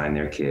didn't assign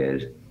their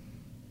kid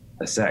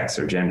a sex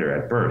or gender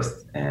at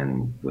birth,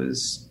 and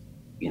was,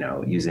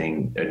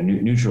 using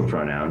neutral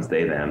pronouns,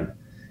 they, them,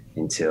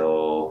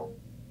 until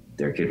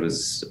their kid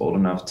was old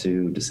enough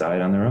to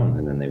decide on their own.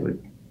 And then they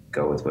would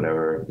go with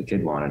whatever the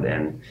kid wanted.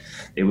 And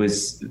it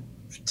was,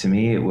 to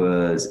me, it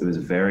was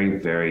very,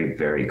 very,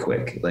 very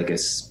quick. Like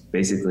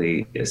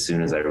basically as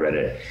soon as I read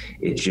it,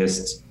 it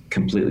just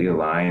completely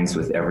aligns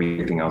with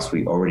everything else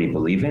we already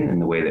believe in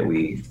the way that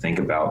we think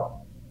about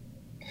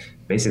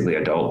basically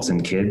adults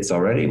and kids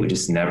already. We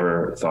just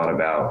never thought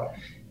about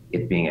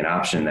it being an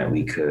option that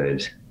we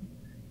could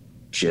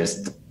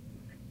just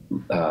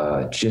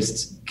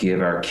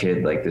give our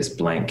kid like this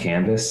blank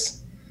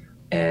canvas.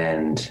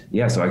 And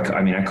yeah, so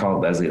I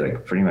called Leslie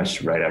like pretty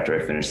much right after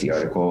I finished the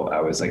article.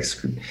 I was like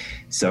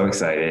so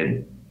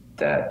excited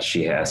that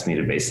she asked me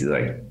to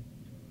basically like,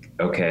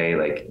 okay,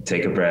 like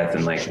take a breath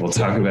and like, we'll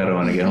talk about it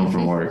when I get home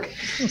from work.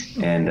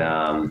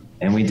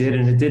 And we did,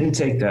 and it didn't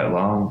take that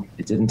long.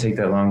 It didn't take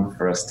that long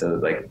for us to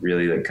like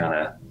really like kind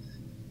of,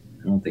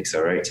 I don't think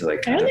so, right? To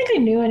like, I don't think I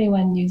knew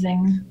anyone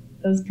using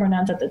those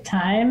pronouns at the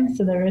time.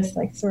 So there was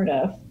like sort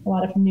of a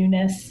lot of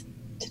newness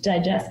to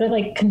digest, but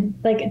like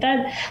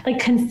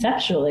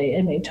conceptually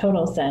it made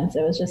total sense.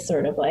 It was just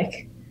sort of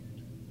like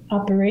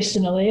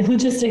operationally,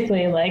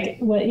 logistically, like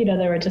what,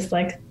 there were just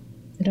like,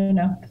 I don't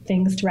know,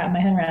 things to wrap my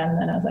head around.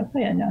 And then I was like, oh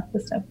yeah, no,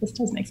 this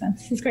does make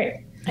sense. This is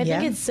great. I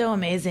think it's so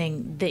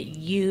amazing that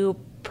you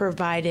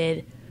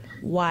provided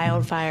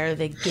Wildfire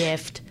the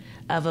gift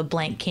of a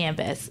blank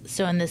canvas.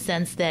 So in the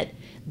sense that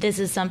this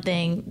is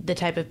something, the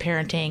type of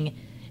parenting,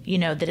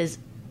 that is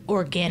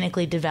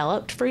organically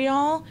developed for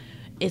y'all.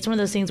 It's one of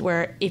those things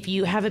where if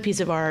you have a piece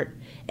of art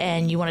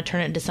and you want to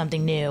turn it into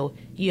something new,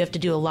 you have to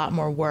do a lot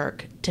more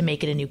work to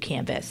make it a new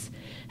canvas.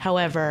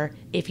 However,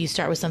 if you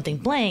start with something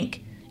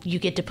blank, you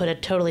get to put a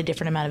totally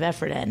different amount of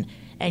effort in.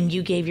 And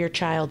you gave your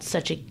child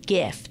such a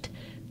gift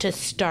to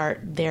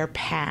start their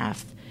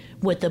path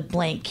with a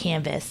blank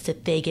canvas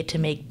that they get to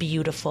make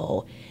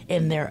beautiful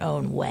in their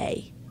own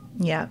way.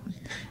 Yeah.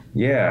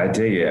 Yeah, I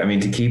dig it. I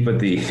mean, to keep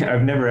with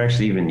I've never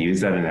actually even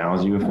used that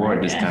analogy before.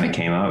 It just kind of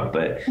came up,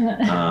 but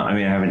I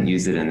haven't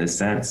used it in this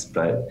sense,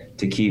 but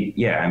to keep,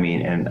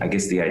 and I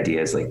guess the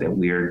idea is like that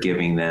we're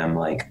giving them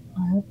like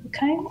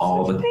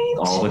all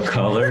the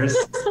colors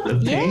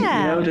of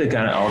paint, to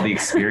kind of all the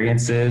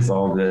experiences,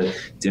 all the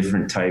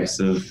different types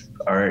of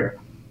art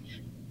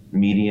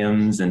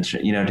mediums and,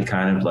 to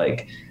kind of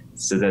like,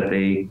 so that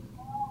they,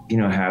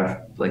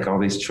 have like all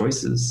these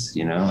choices,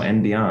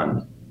 and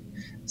beyond.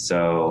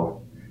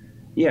 So,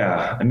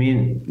 yeah,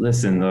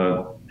 listen,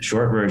 the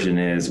short version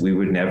is we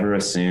would never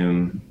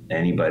assume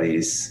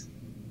anybody's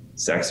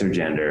sex or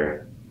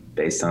gender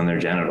based on their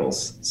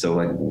genitals. So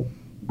like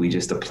we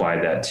just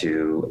applied that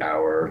to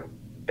our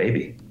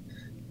baby.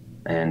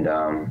 And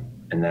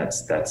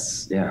that's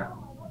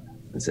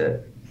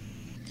it.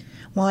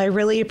 Well, I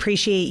really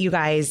appreciate you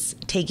guys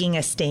taking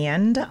a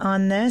stand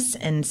on this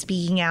and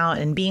speaking out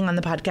and being on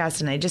the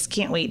podcast. And I just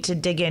can't wait to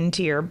dig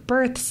into your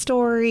birth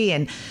story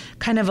and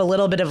kind of a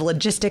little bit of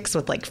logistics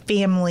with like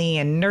family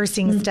and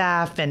nursing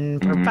staff and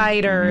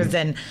providers.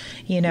 And,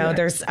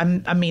 there's,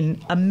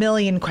 a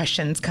million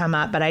questions come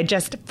up. But I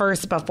just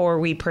first, before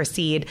we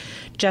proceed,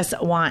 just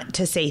want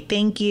to say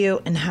thank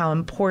you and how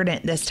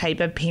important this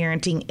type of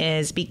parenting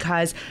is,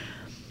 because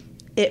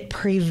it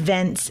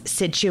prevents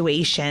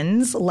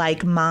situations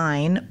like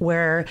mine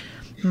where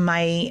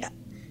my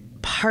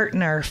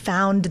partner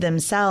found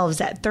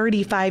themselves at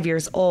 35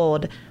 years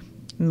old,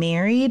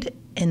 married,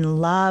 in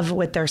love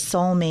with their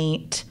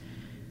soulmate,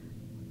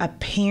 a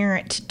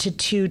parent to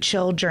 2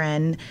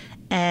 children,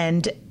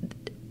 and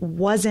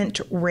wasn't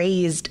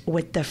raised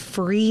with the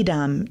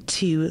freedom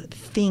to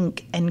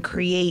think and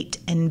create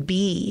and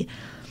be.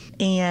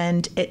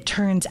 And it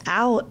turns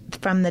out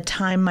from the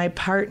time my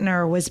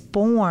partner was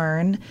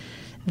born,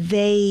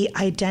 they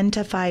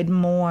identified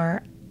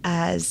more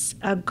as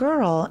a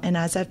girl and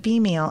as a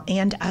female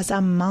and as a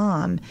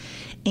mom.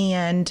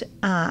 And,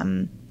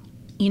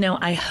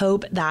 I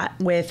hope that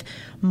with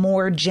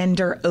more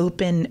gender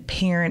open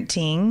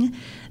parenting,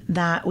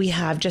 that we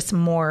have just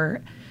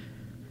more,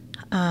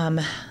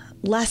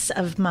 less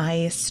of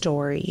my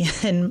story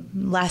and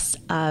less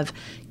of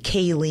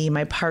Kaylee,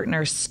 my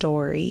partner's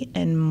story,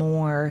 and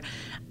more,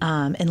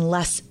 and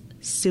less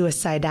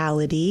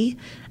suicidality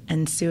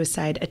and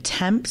suicide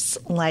attempts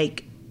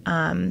like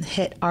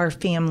hit our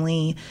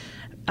family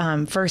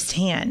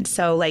firsthand.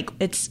 So like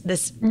it's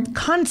this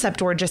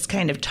concept we're just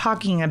kind of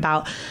talking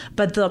about,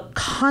 but the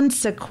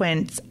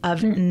consequence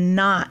of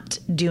not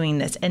doing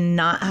this and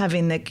not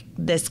having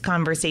this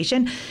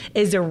conversation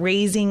is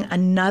raising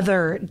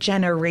another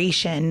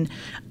generation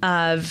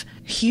of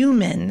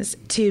humans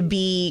to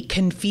be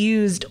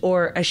confused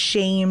or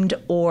ashamed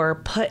or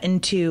put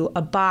into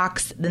a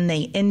box. Then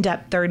they end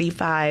up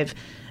 35,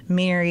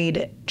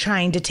 married,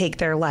 trying to take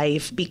their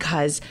life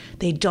because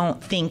they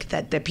don't think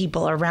that the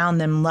people around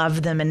them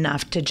love them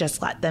enough to just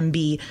let them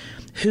be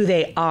who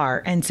they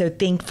are. And so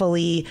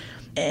thankfully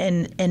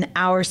in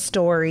our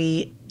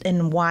story,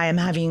 and why I'm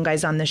having you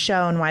guys on the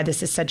show and why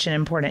this is such an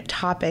important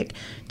topic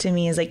to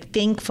me is like,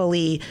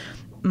 thankfully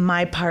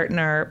my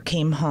partner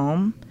came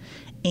home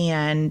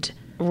and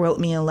wrote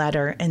me a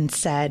letter and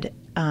said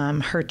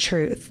her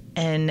truth,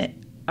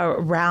 and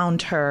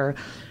around her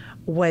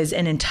was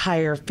an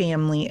entire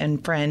family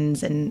and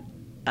friends and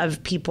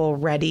of people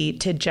ready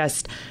to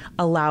just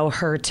allow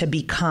her to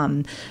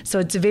become. So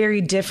it's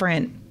very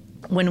different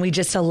when we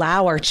just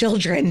allow our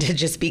children to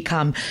just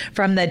become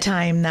from the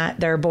time that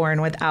they're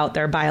born without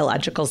their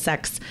biological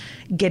sex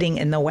getting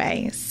in the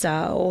way.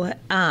 So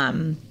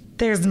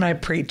there's my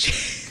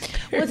preach.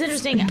 What's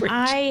interesting,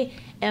 I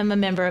am a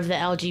member of the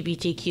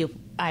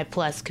LGBTQI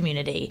plus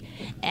community,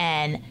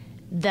 and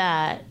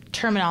the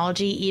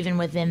terminology even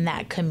within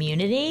that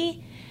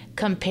community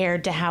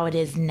compared to how it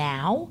is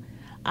now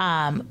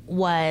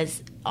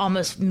was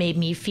almost made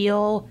me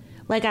feel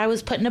like I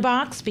was put in a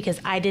box because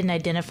I didn't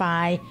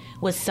identify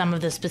with some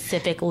of the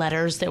specific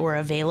letters that were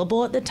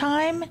available at the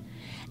time.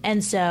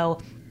 And so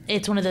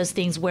it's one of those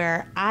things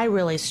where I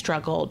really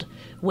struggled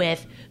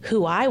with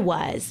who I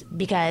was,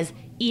 because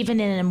even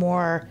in a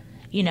more,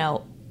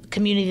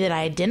 community that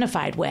I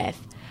identified with,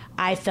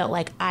 I felt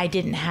like I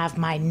didn't have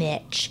my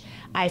niche.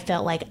 I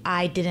felt like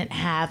I didn't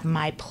have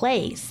my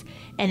place.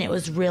 And it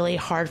was really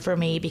hard for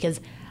me because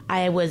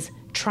I was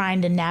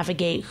trying to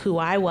navigate who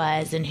I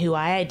was and who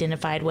I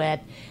identified with.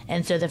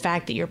 And so the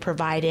fact that you're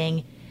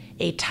providing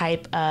a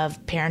type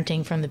of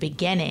parenting from the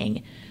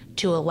beginning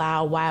to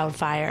allow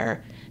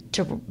Wildfire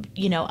to,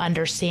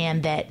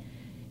 understand that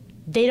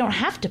they don't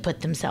have to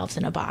put themselves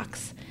in a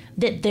box,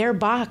 that their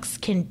box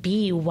can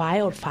be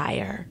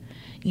Wildfire,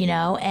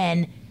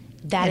 and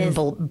that is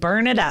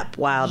burn it up,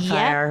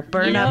 Wildfire. Yep,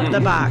 burn up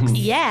the box.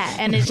 Yeah.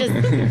 And it's just,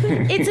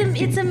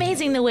 it's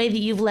amazing the way that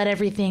you've let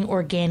everything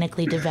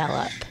organically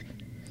develop.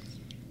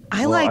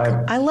 I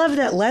love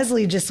that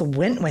Leslie just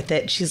went with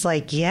it. She's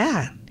like,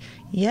 yeah.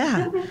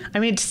 I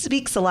mean, it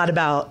speaks a lot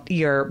about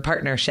your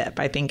partnership.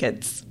 I think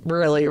it's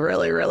really,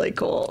 really, really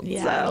cool.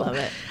 Yeah, I love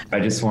it. I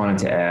just wanted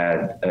to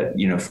add,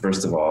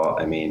 first of all,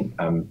 I mean,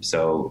 I'm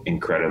so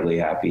incredibly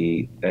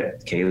happy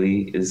that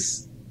Kaylee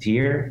is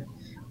here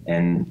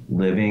and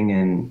living,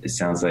 and it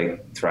sounds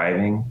like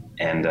thriving.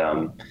 And,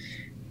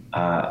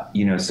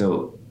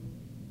 so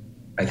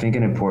I think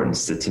an important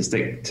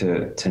statistic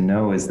to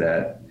know is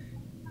that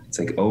it's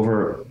like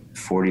over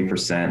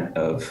 40%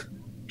 of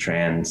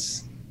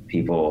trans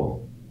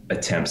people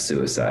attempt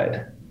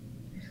suicide.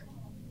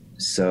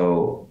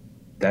 So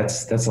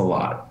that's a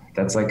lot.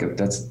 It's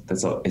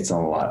a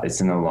lot. It's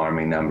an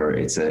alarming number.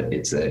 It's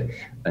a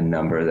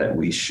number that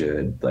we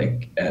should,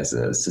 like, as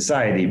a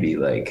society, be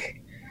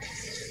like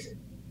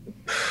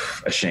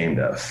ashamed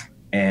of.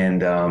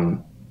 And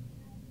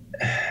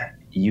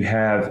you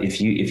have, if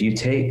you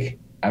take,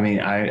 I mean,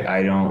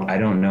 I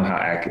don't know how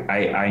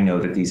I know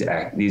that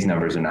these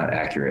numbers are not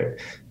accurate,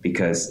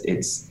 because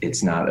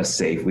it's not a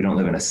safe. We don't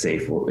live in a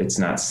safe. It's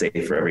not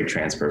safe for every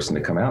trans person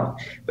to come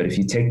out. But if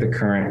you take the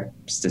current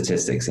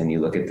statistics and you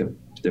look at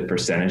the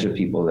percentage of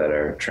people that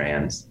are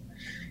trans,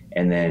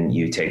 and then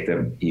you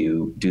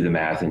do the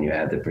math and you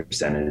add the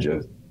percentage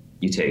of,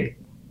 you take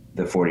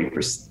the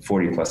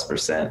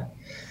 40+%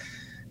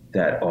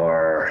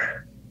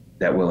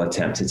 that will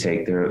attempt to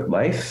take their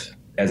life.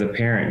 As a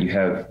parent, you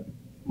have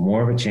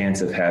more of a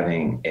chance of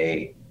having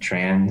a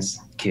trans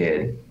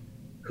kid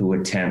who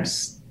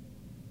attempts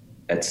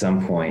at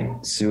some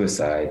point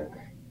suicide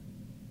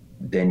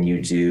than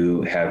you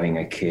do having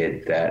a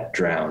kid that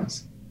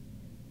drowns.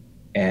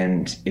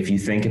 And if you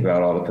think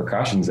about all the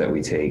precautions that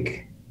we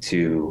take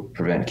to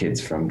prevent kids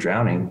from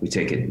drowning, we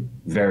take it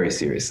very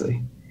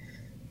seriously.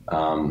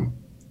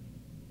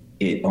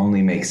 It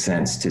only makes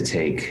sense to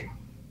take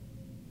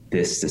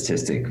this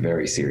statistic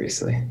very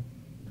seriously.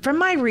 From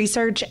my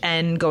research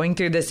and going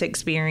through this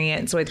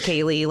experience with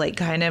Kaylee, like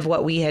kind of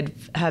what we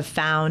have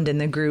found in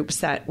the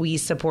groups that we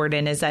support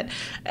in is that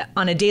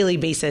on a daily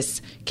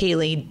basis,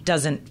 Kaylee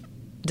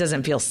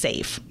doesn't feel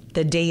safe.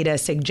 The data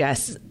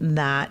suggests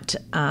that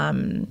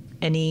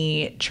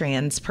any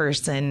trans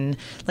person,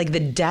 like the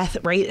death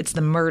rate, it's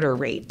the murder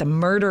rate. The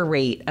murder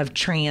rate of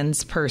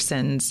trans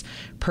persons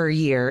per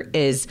year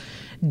is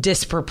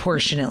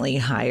disproportionately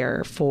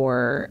higher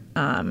for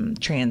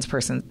trans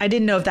persons. I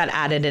didn't know if that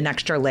added an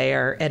extra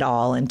layer at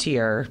all into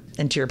your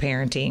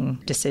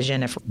parenting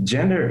decision. If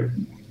gender,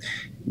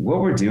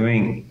 what we're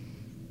doing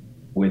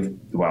with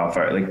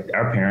Wildfire, like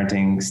our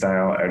parenting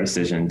style, our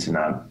decision to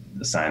not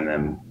assign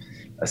them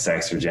a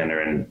sex or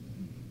gender and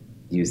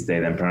use they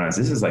them pronouns,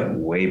 this is like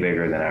way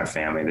bigger than our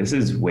family. This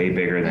is way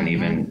bigger than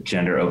even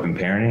gender open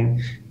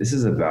parenting. This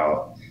is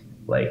about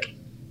like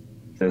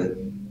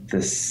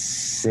the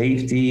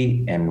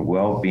safety and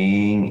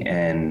well-being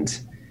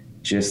and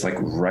just like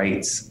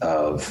rights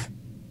of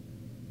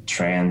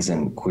trans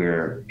and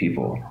queer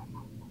people.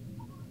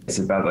 It's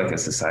about like a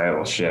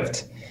societal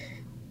shift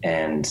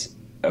and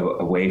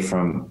away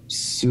from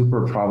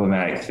super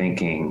problematic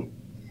thinking,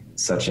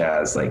 such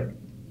as like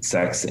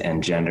sex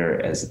and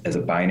gender as a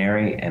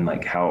binary, and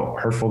like how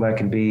hurtful that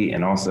can be.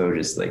 And also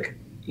just like,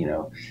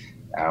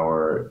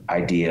 our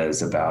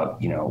ideas about,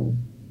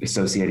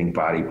 associating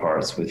body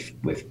parts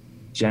with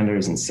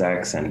genders and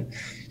sex. And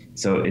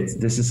so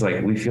this is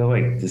like, we feel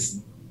like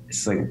this,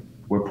 it's like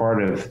we're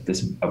part of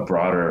a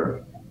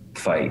broader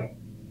fight,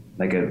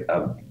 like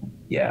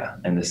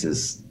and this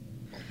is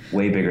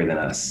way bigger than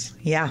us.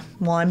 Yeah.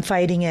 Well, I'm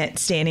fighting it,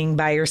 standing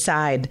by your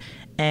side.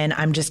 And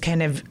I'm just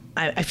kind of,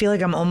 I feel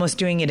like I'm almost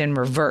doing it in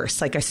reverse.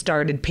 Like I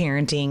started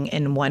parenting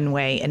in one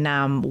way and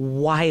now I'm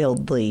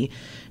wildly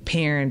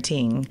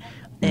parenting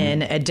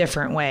in a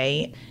different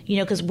way.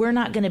 Because we're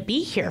not going to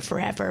be here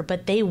forever,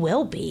 but they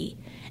will be.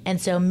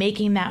 And so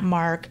making that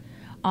mark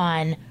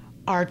on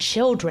our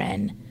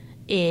children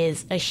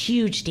is a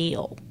huge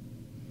deal.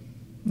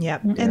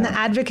 Yep. And the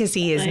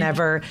advocacy is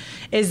never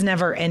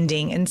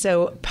ending. And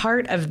so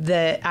part of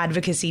the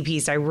advocacy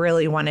piece I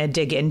really want to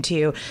dig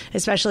into,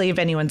 especially if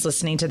anyone's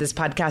listening to this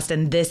podcast,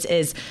 and this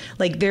is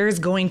like, there's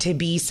going to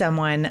be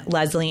someone,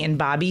 Leslie and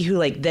Bobby, who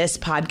like this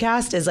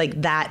podcast is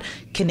like that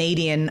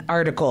Canadian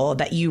article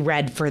that you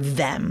read for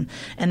them.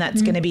 And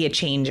that's going to be a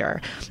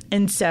changer.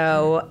 And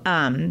so,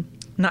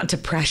 not to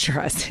pressure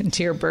us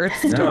into your birth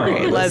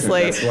story,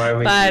 Leslie. That's why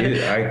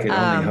I could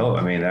only hope.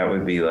 I mean, that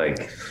would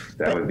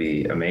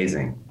be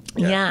amazing.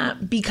 Yeah,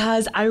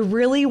 because I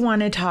really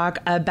want to talk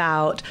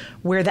about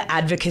where the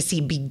advocacy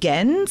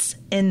begins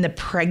in the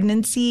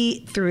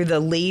pregnancy, through the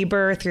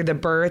labor, through the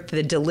birth,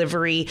 the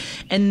delivery,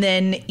 and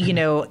then,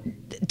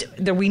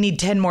 we need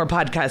 10 more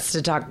podcasts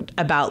to talk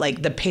about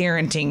like the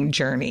parenting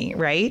journey,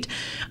 right?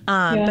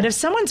 But if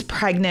someone's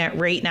pregnant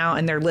right now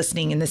and they're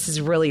listening and this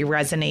is really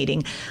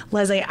resonating,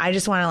 Leslie, I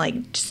just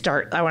want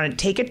to I want to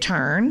take a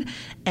turn,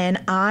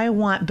 and I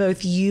want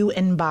both you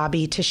and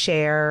Bobby to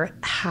share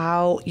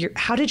how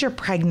did your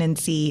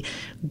pregnancy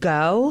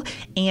go?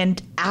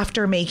 And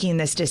after making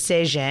this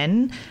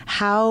decision,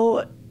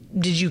 how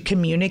did you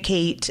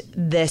communicate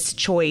this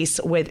choice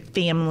with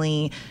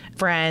family,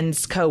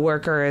 friends,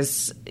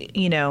 coworkers?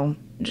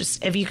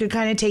 Just if you could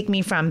kind of take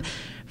me from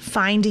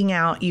finding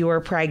out you were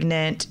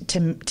pregnant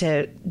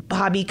to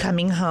Bobby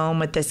coming home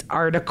with this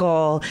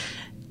article,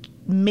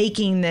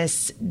 making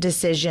this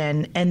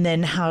decision, and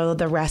then how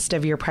the rest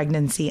of your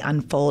pregnancy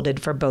unfolded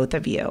for both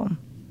of you.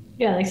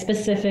 Yeah, like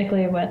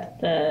specifically with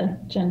the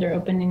gender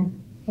open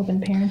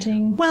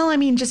parenting. Well, I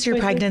mean, just your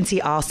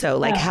pregnancy also.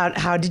 Like,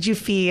 how did you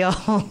feel?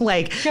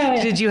 Like,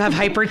 did you have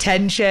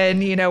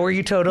hypertension? Were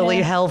you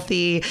totally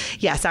healthy?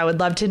 Yes, I would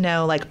love to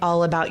know like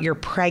all about your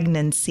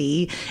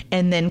pregnancy,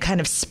 and then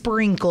kind of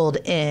sprinkled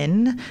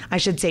in, I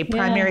should say,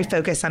 primary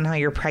focus on how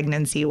your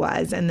pregnancy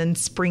was, and then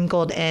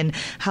sprinkled in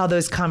how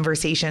those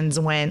conversations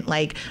went,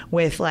 like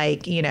with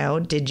like,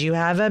 did you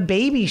have a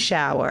baby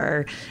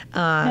shower?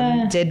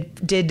 Did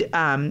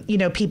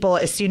people,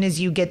 as soon as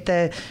you get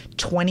the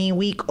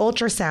 20-week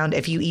ultrasound,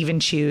 if you even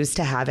choose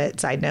to have it,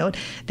 side note,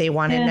 they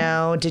want to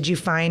know, did you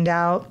find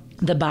out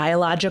the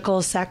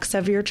biological sex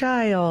of your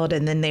child?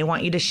 And then they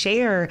want you to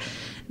share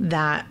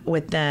that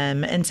with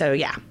them. And so,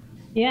 yeah.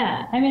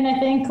 I mean, I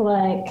think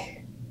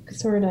like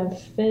sort of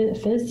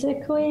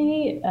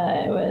physically,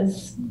 it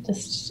was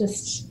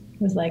just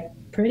was like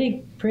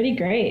pretty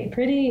great,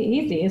 pretty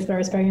easy as far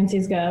as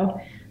pregnancies go.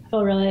 I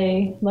feel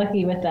really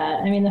lucky with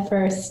that. I mean, the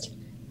first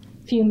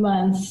few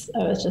months, I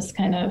was just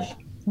kind of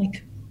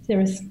like, there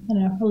was,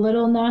 a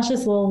little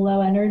nauseous, a little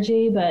low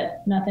energy,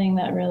 but nothing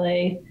that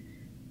really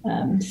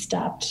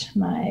stopped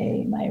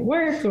my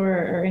work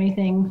or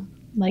anything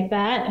like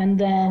that. And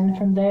then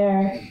from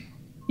there,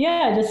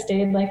 I just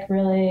stayed like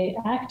really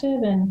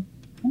active, and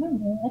I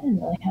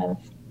didn't really have.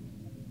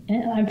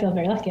 I feel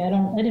very lucky. I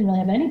didn't really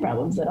have any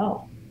problems at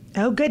all.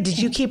 Oh, good. Did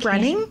you keep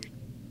running?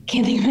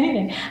 Can't think of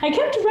anything. I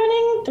kept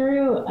running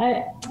through,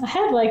 I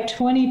had like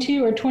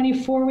 22 or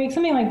 24 weeks,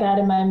 something like that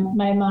in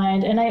my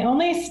mind. And I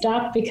only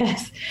stopped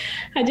because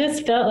I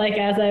just felt like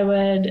as I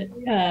would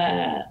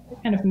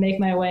kind of make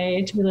my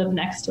way we live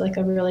next to like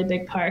a really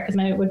big park, because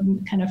I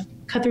would kind of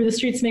cut through the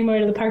streets, make my way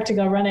to the park to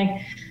go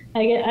running.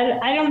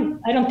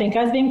 I don't think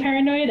I was being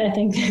paranoid. I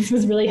think this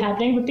was really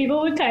happening, but people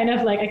would kind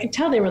of like, I could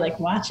tell they were like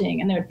watching,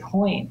 and they would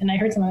point, and I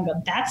heard someone go,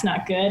 "That's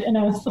not good." And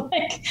I was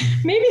like,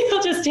 maybe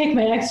I'll just take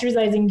my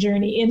exercising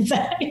journey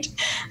inside.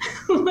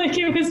 Like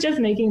it was just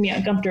making me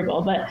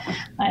uncomfortable, but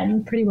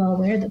I'm pretty well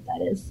aware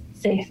that is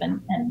safe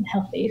and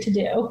healthy to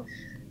do.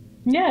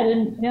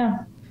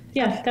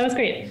 Yeah, that was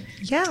great.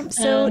 Yeah.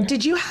 So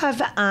did you have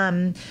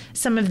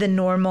some of the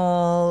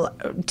normal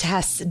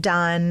tests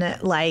done,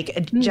 like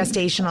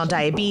gestational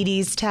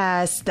diabetes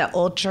tests, the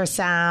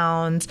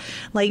ultrasounds?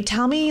 Like,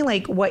 tell me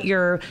like what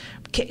your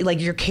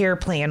care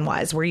plan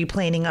was. Were you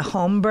planning a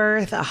home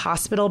birth, a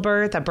hospital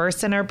birth, a birth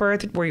center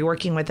birth? Were you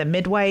working with a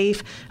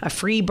midwife, a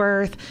free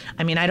birth?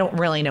 I mean, I don't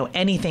really know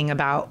anything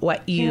about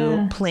what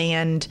you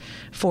planned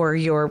for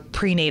your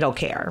prenatal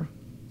care.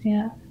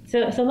 Yeah.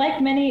 So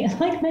like many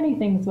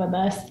things with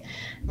us,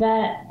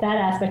 that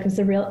aspect was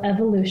a real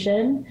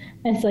evolution.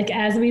 And it's like,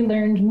 as we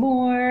learned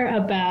more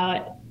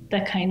about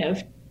the kind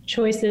of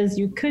choices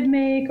you could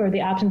make or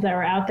the options that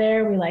were out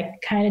there, we like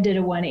kind of did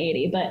a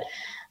 180. But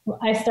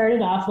I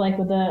started off like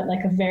with I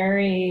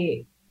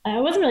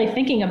wasn't really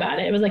thinking about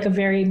it. It was like a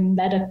very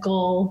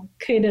medical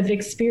kind of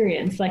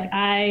experience. Like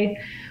I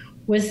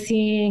was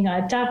seeing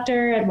a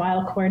doctor at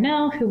Weill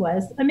Cornell who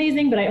was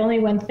amazing, but I only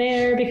went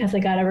there because I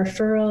got a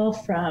referral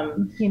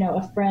from,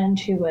 a friend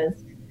who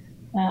was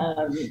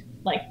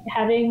like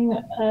having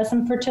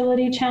some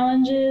fertility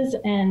challenges.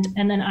 And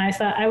then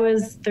I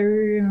was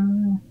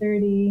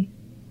 38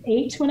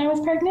 when I was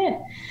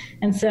pregnant.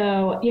 And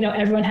so,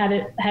 everyone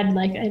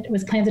it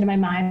was planted in my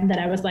mind that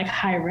I was like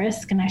high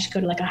risk and I should go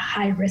to like a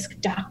high risk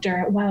doctor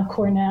at Weill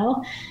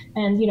Cornell.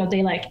 And,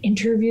 they like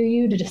interview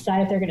you to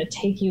decide if they're going to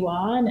take you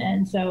on.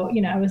 And so,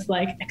 I was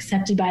like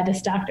accepted by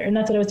this doctor, and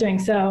that's what I was doing.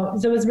 So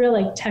it was real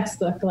like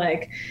textbook,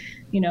 like,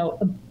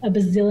 a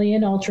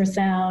bazillion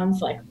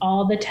ultrasounds, like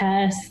all the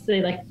tests,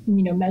 they like,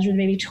 measured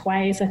maybe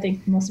twice. I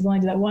think most people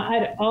only do that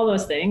one, all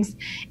those things.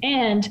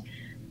 And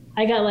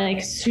I got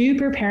like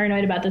super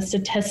paranoid about the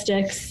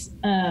statistics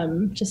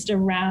just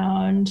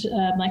around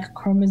like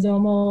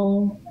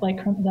chromosomal, like,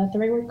 is that the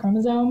right word?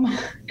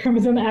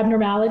 Chromosome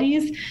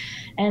abnormalities.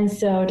 And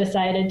so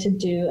decided to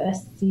do a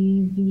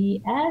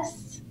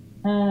CVS.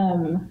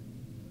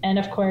 And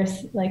of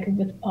course, like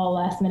with all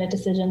last minute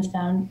decisions,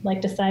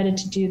 decided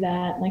to do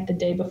that like the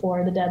day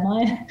before the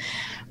deadline.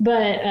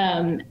 But,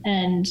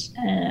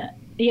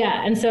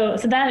 Yeah. And so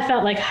that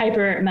felt like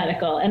hyper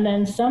medical. And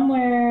then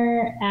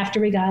somewhere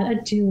after we got a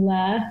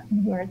doula,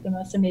 who are the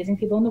most amazing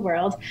people in the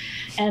world,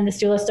 and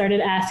this doula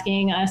started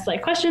asking us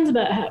like questions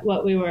about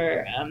what we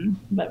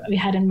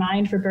had in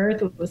mind for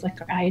birth, what was like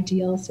our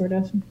ideal sort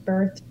of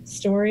birth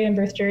story and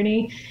birth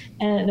journey.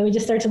 And then we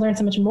just started to learn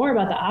so much more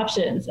about the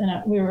options. And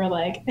we were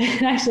like,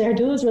 and actually our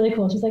doula was really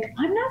cool. She's like,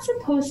 I'm not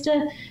supposed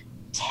to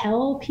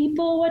tell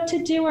people what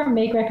to do or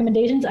make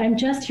recommendations. I'm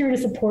just here to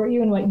support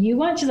you in what you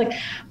want. She's like,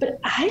 but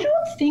I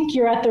don't think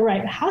you're at the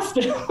right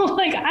hospital.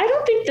 Like, I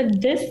don't think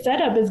that this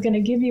setup is going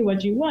to give you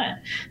what you want.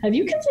 Have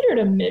you considered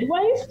a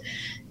midwife?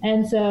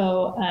 And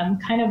so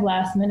kind of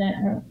last minute,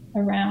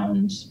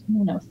 around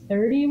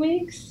 30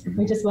 weeks,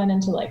 we just went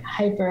into like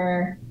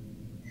hyper.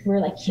 We're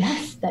like,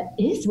 yes, that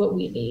is what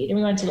we need. And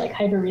we went to like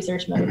hyper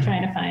research mode,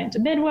 trying to find a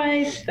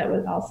midwife that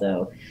would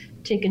also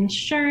take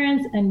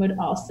insurance and would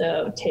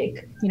also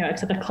take,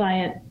 accept a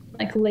client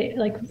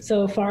like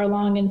so far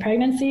along in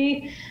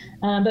pregnancy.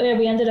 But yeah,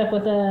 we ended up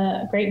with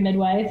a great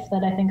midwife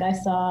that I think I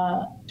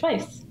saw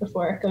twice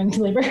before going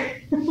to labor.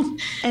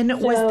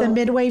 And was the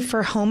midwife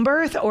for home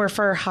birth or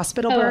for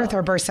hospital birth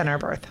or birth center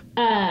birth?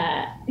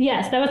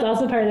 Yes, that was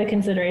also part of the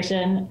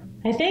consideration.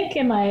 I think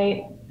in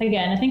my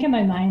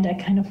mind, I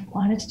kind of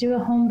wanted to do a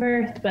home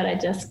birth, but I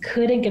just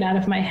couldn't get out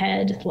of my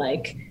head,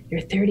 like, you're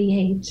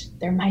 38,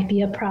 there might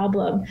be a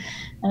problem.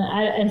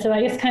 And so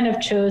I just kind of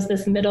chose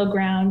this middle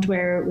ground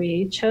where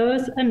we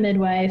chose a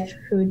midwife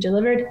who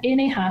delivered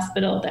in a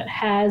hospital that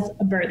has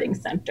a birthing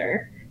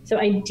center. So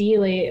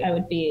ideally I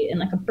would be in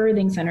like a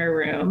birthing center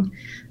room.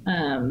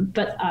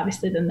 But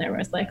obviously then there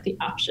was like the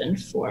option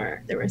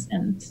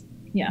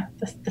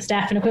the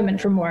staff and equipment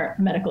for more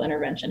medical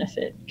intervention if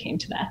it came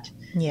to that.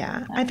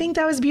 Yeah. I think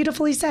that was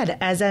beautifully said,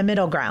 as a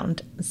middle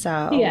ground.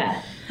 So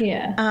yeah.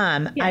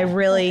 I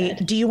really,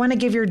 do you want to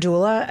give your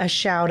doula a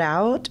shout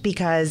out?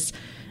 Because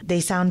they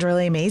sound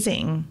really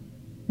amazing.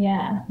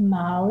 Yeah.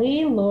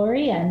 Molly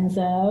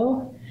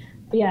Lorienzo.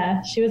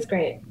 Yeah, she was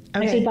great.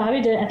 Okay. Actually,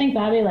 I think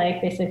Bobby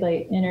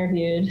basically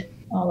interviewed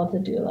all of the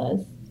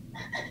doulas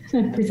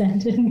and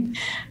presented.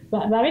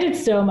 Bobby did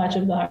so much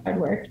of the hard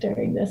work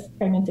during this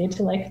pregnancy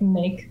to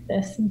make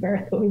this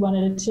birth what we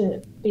wanted it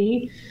to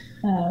be.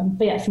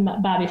 But yes,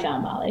 Bobby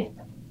found Molly,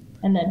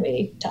 and then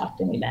we talked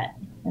and we met,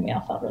 and we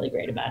all felt really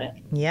great about it.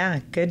 Yeah,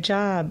 good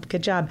job.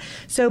 Good job.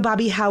 So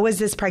Bobby, how was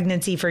this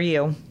pregnancy for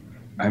you?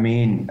 I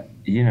mean,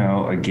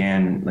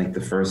 again, like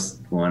the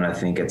first one, I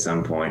think at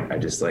some point I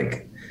just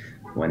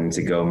went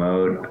into go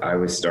mode. I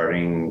was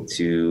starting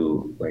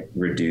to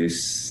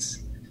reduce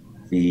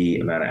the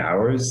amount of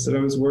hours that I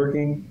was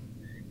working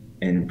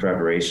in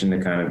preparation to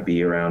kind of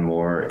be around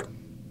more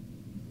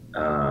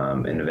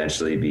and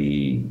eventually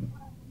be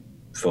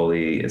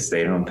fully a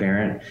stay-at-home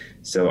parent.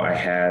 So I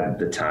had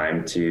the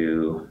time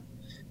to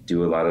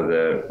do a lot of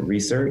the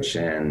research.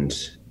 And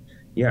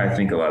yeah, I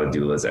think a lot of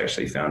doulas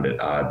actually found it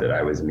odd that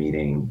I was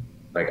meeting,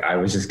 I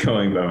was just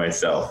going by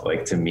myself,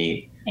 to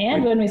meet.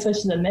 And when we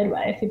switched to the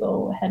midwife,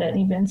 people had an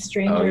even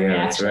stranger reaction.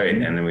 That's right.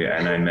 And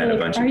then I met a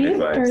bunch of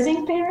midwives. Are you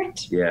a birthing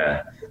parent?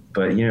 Yeah.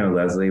 But,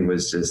 Leslie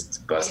was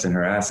just busting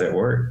her ass at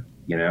work,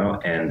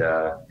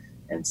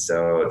 and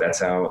so that's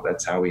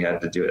how we had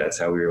to do it. That's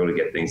how we were able to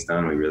get things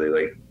done. We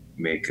really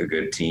make a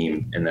good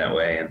team in that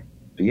way.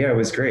 But yeah, it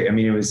was great. I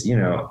mean, it was,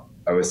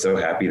 I was so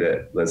happy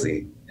that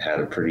Leslie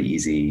had a pretty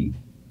easy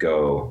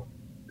go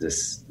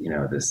this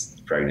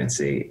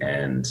pregnancy,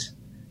 and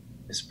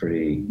it's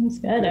pretty. It's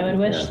good. I would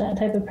wish that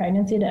type of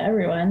pregnancy to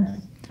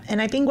everyone.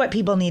 And I think what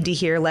people need to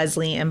hear,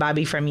 Leslie and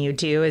Bobby, from you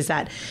too, is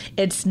that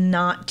it's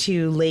not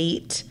too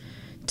late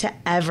to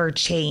ever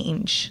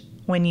change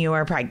when you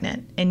are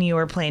pregnant and you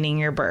are planning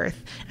your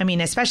birth. I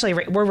mean, especially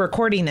we're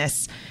recording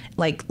this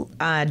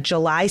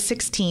July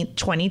 16th,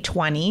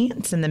 2020.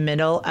 It's in the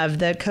middle of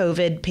the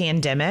COVID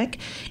pandemic.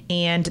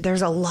 And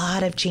there's a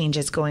lot of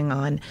changes going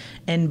on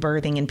in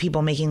birthing and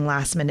people making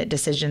last minute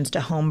decisions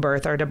to home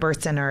birth or to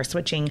birth center or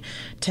switching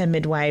to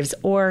midwives,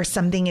 or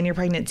something in your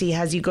pregnancy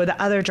has you go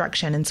the other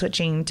direction and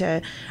switching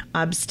to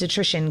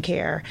obstetrician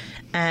care.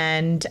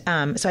 And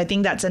so I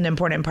think that's an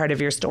important part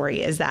of your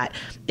story, is that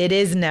it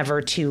is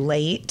never too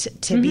late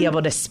to be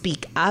able to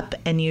speak up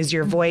and use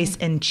your voice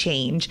and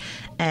change.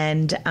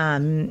 And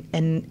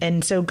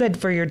so good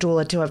for your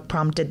doula to have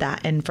prompted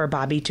that, and for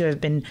Bobby to have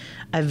been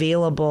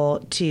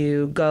available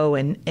to go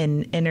and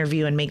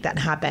interview and make that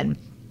happen.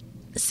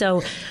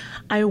 So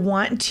I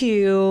want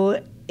to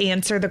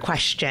answer the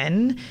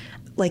question,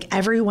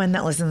 everyone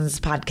that listens to this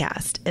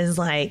podcast is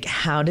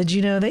how did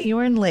you know that you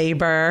were in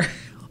labor?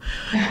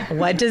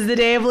 What does the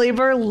day of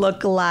labor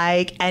look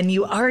like? And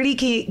you already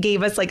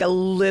gave us a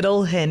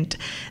little hint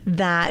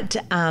that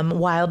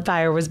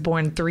Wildfire was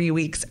born 3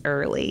 weeks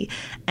early.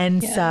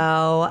 And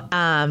so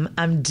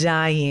I'm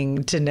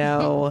dying to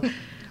know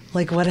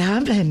what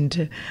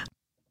happened.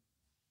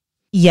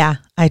 Yeah,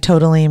 I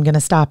totally am going to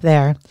stop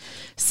there.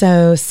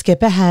 So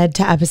skip ahead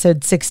to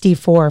episode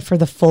 64 for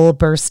the full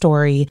birth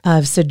story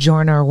of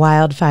Sojourner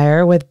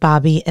Wildfire with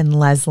Bobby and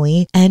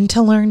Leslie, and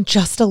to learn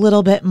just a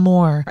little bit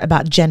more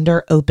about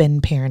gender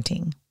open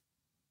parenting.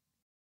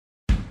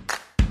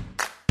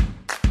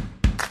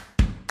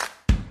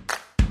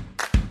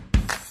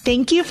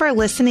 Thank you for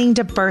listening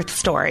to Birth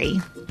Story.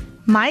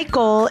 My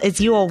goal is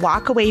you will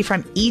walk away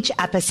from each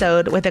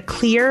episode with a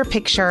clear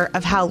picture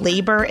of how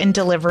labor and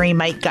delivery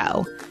might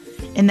go,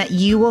 and that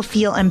you will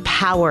feel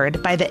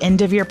empowered by the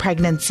end of your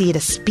pregnancy to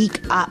speak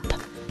up,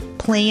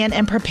 plan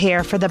and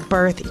prepare for the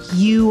birth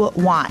you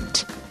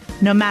want,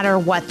 no matter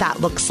what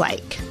that looks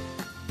like.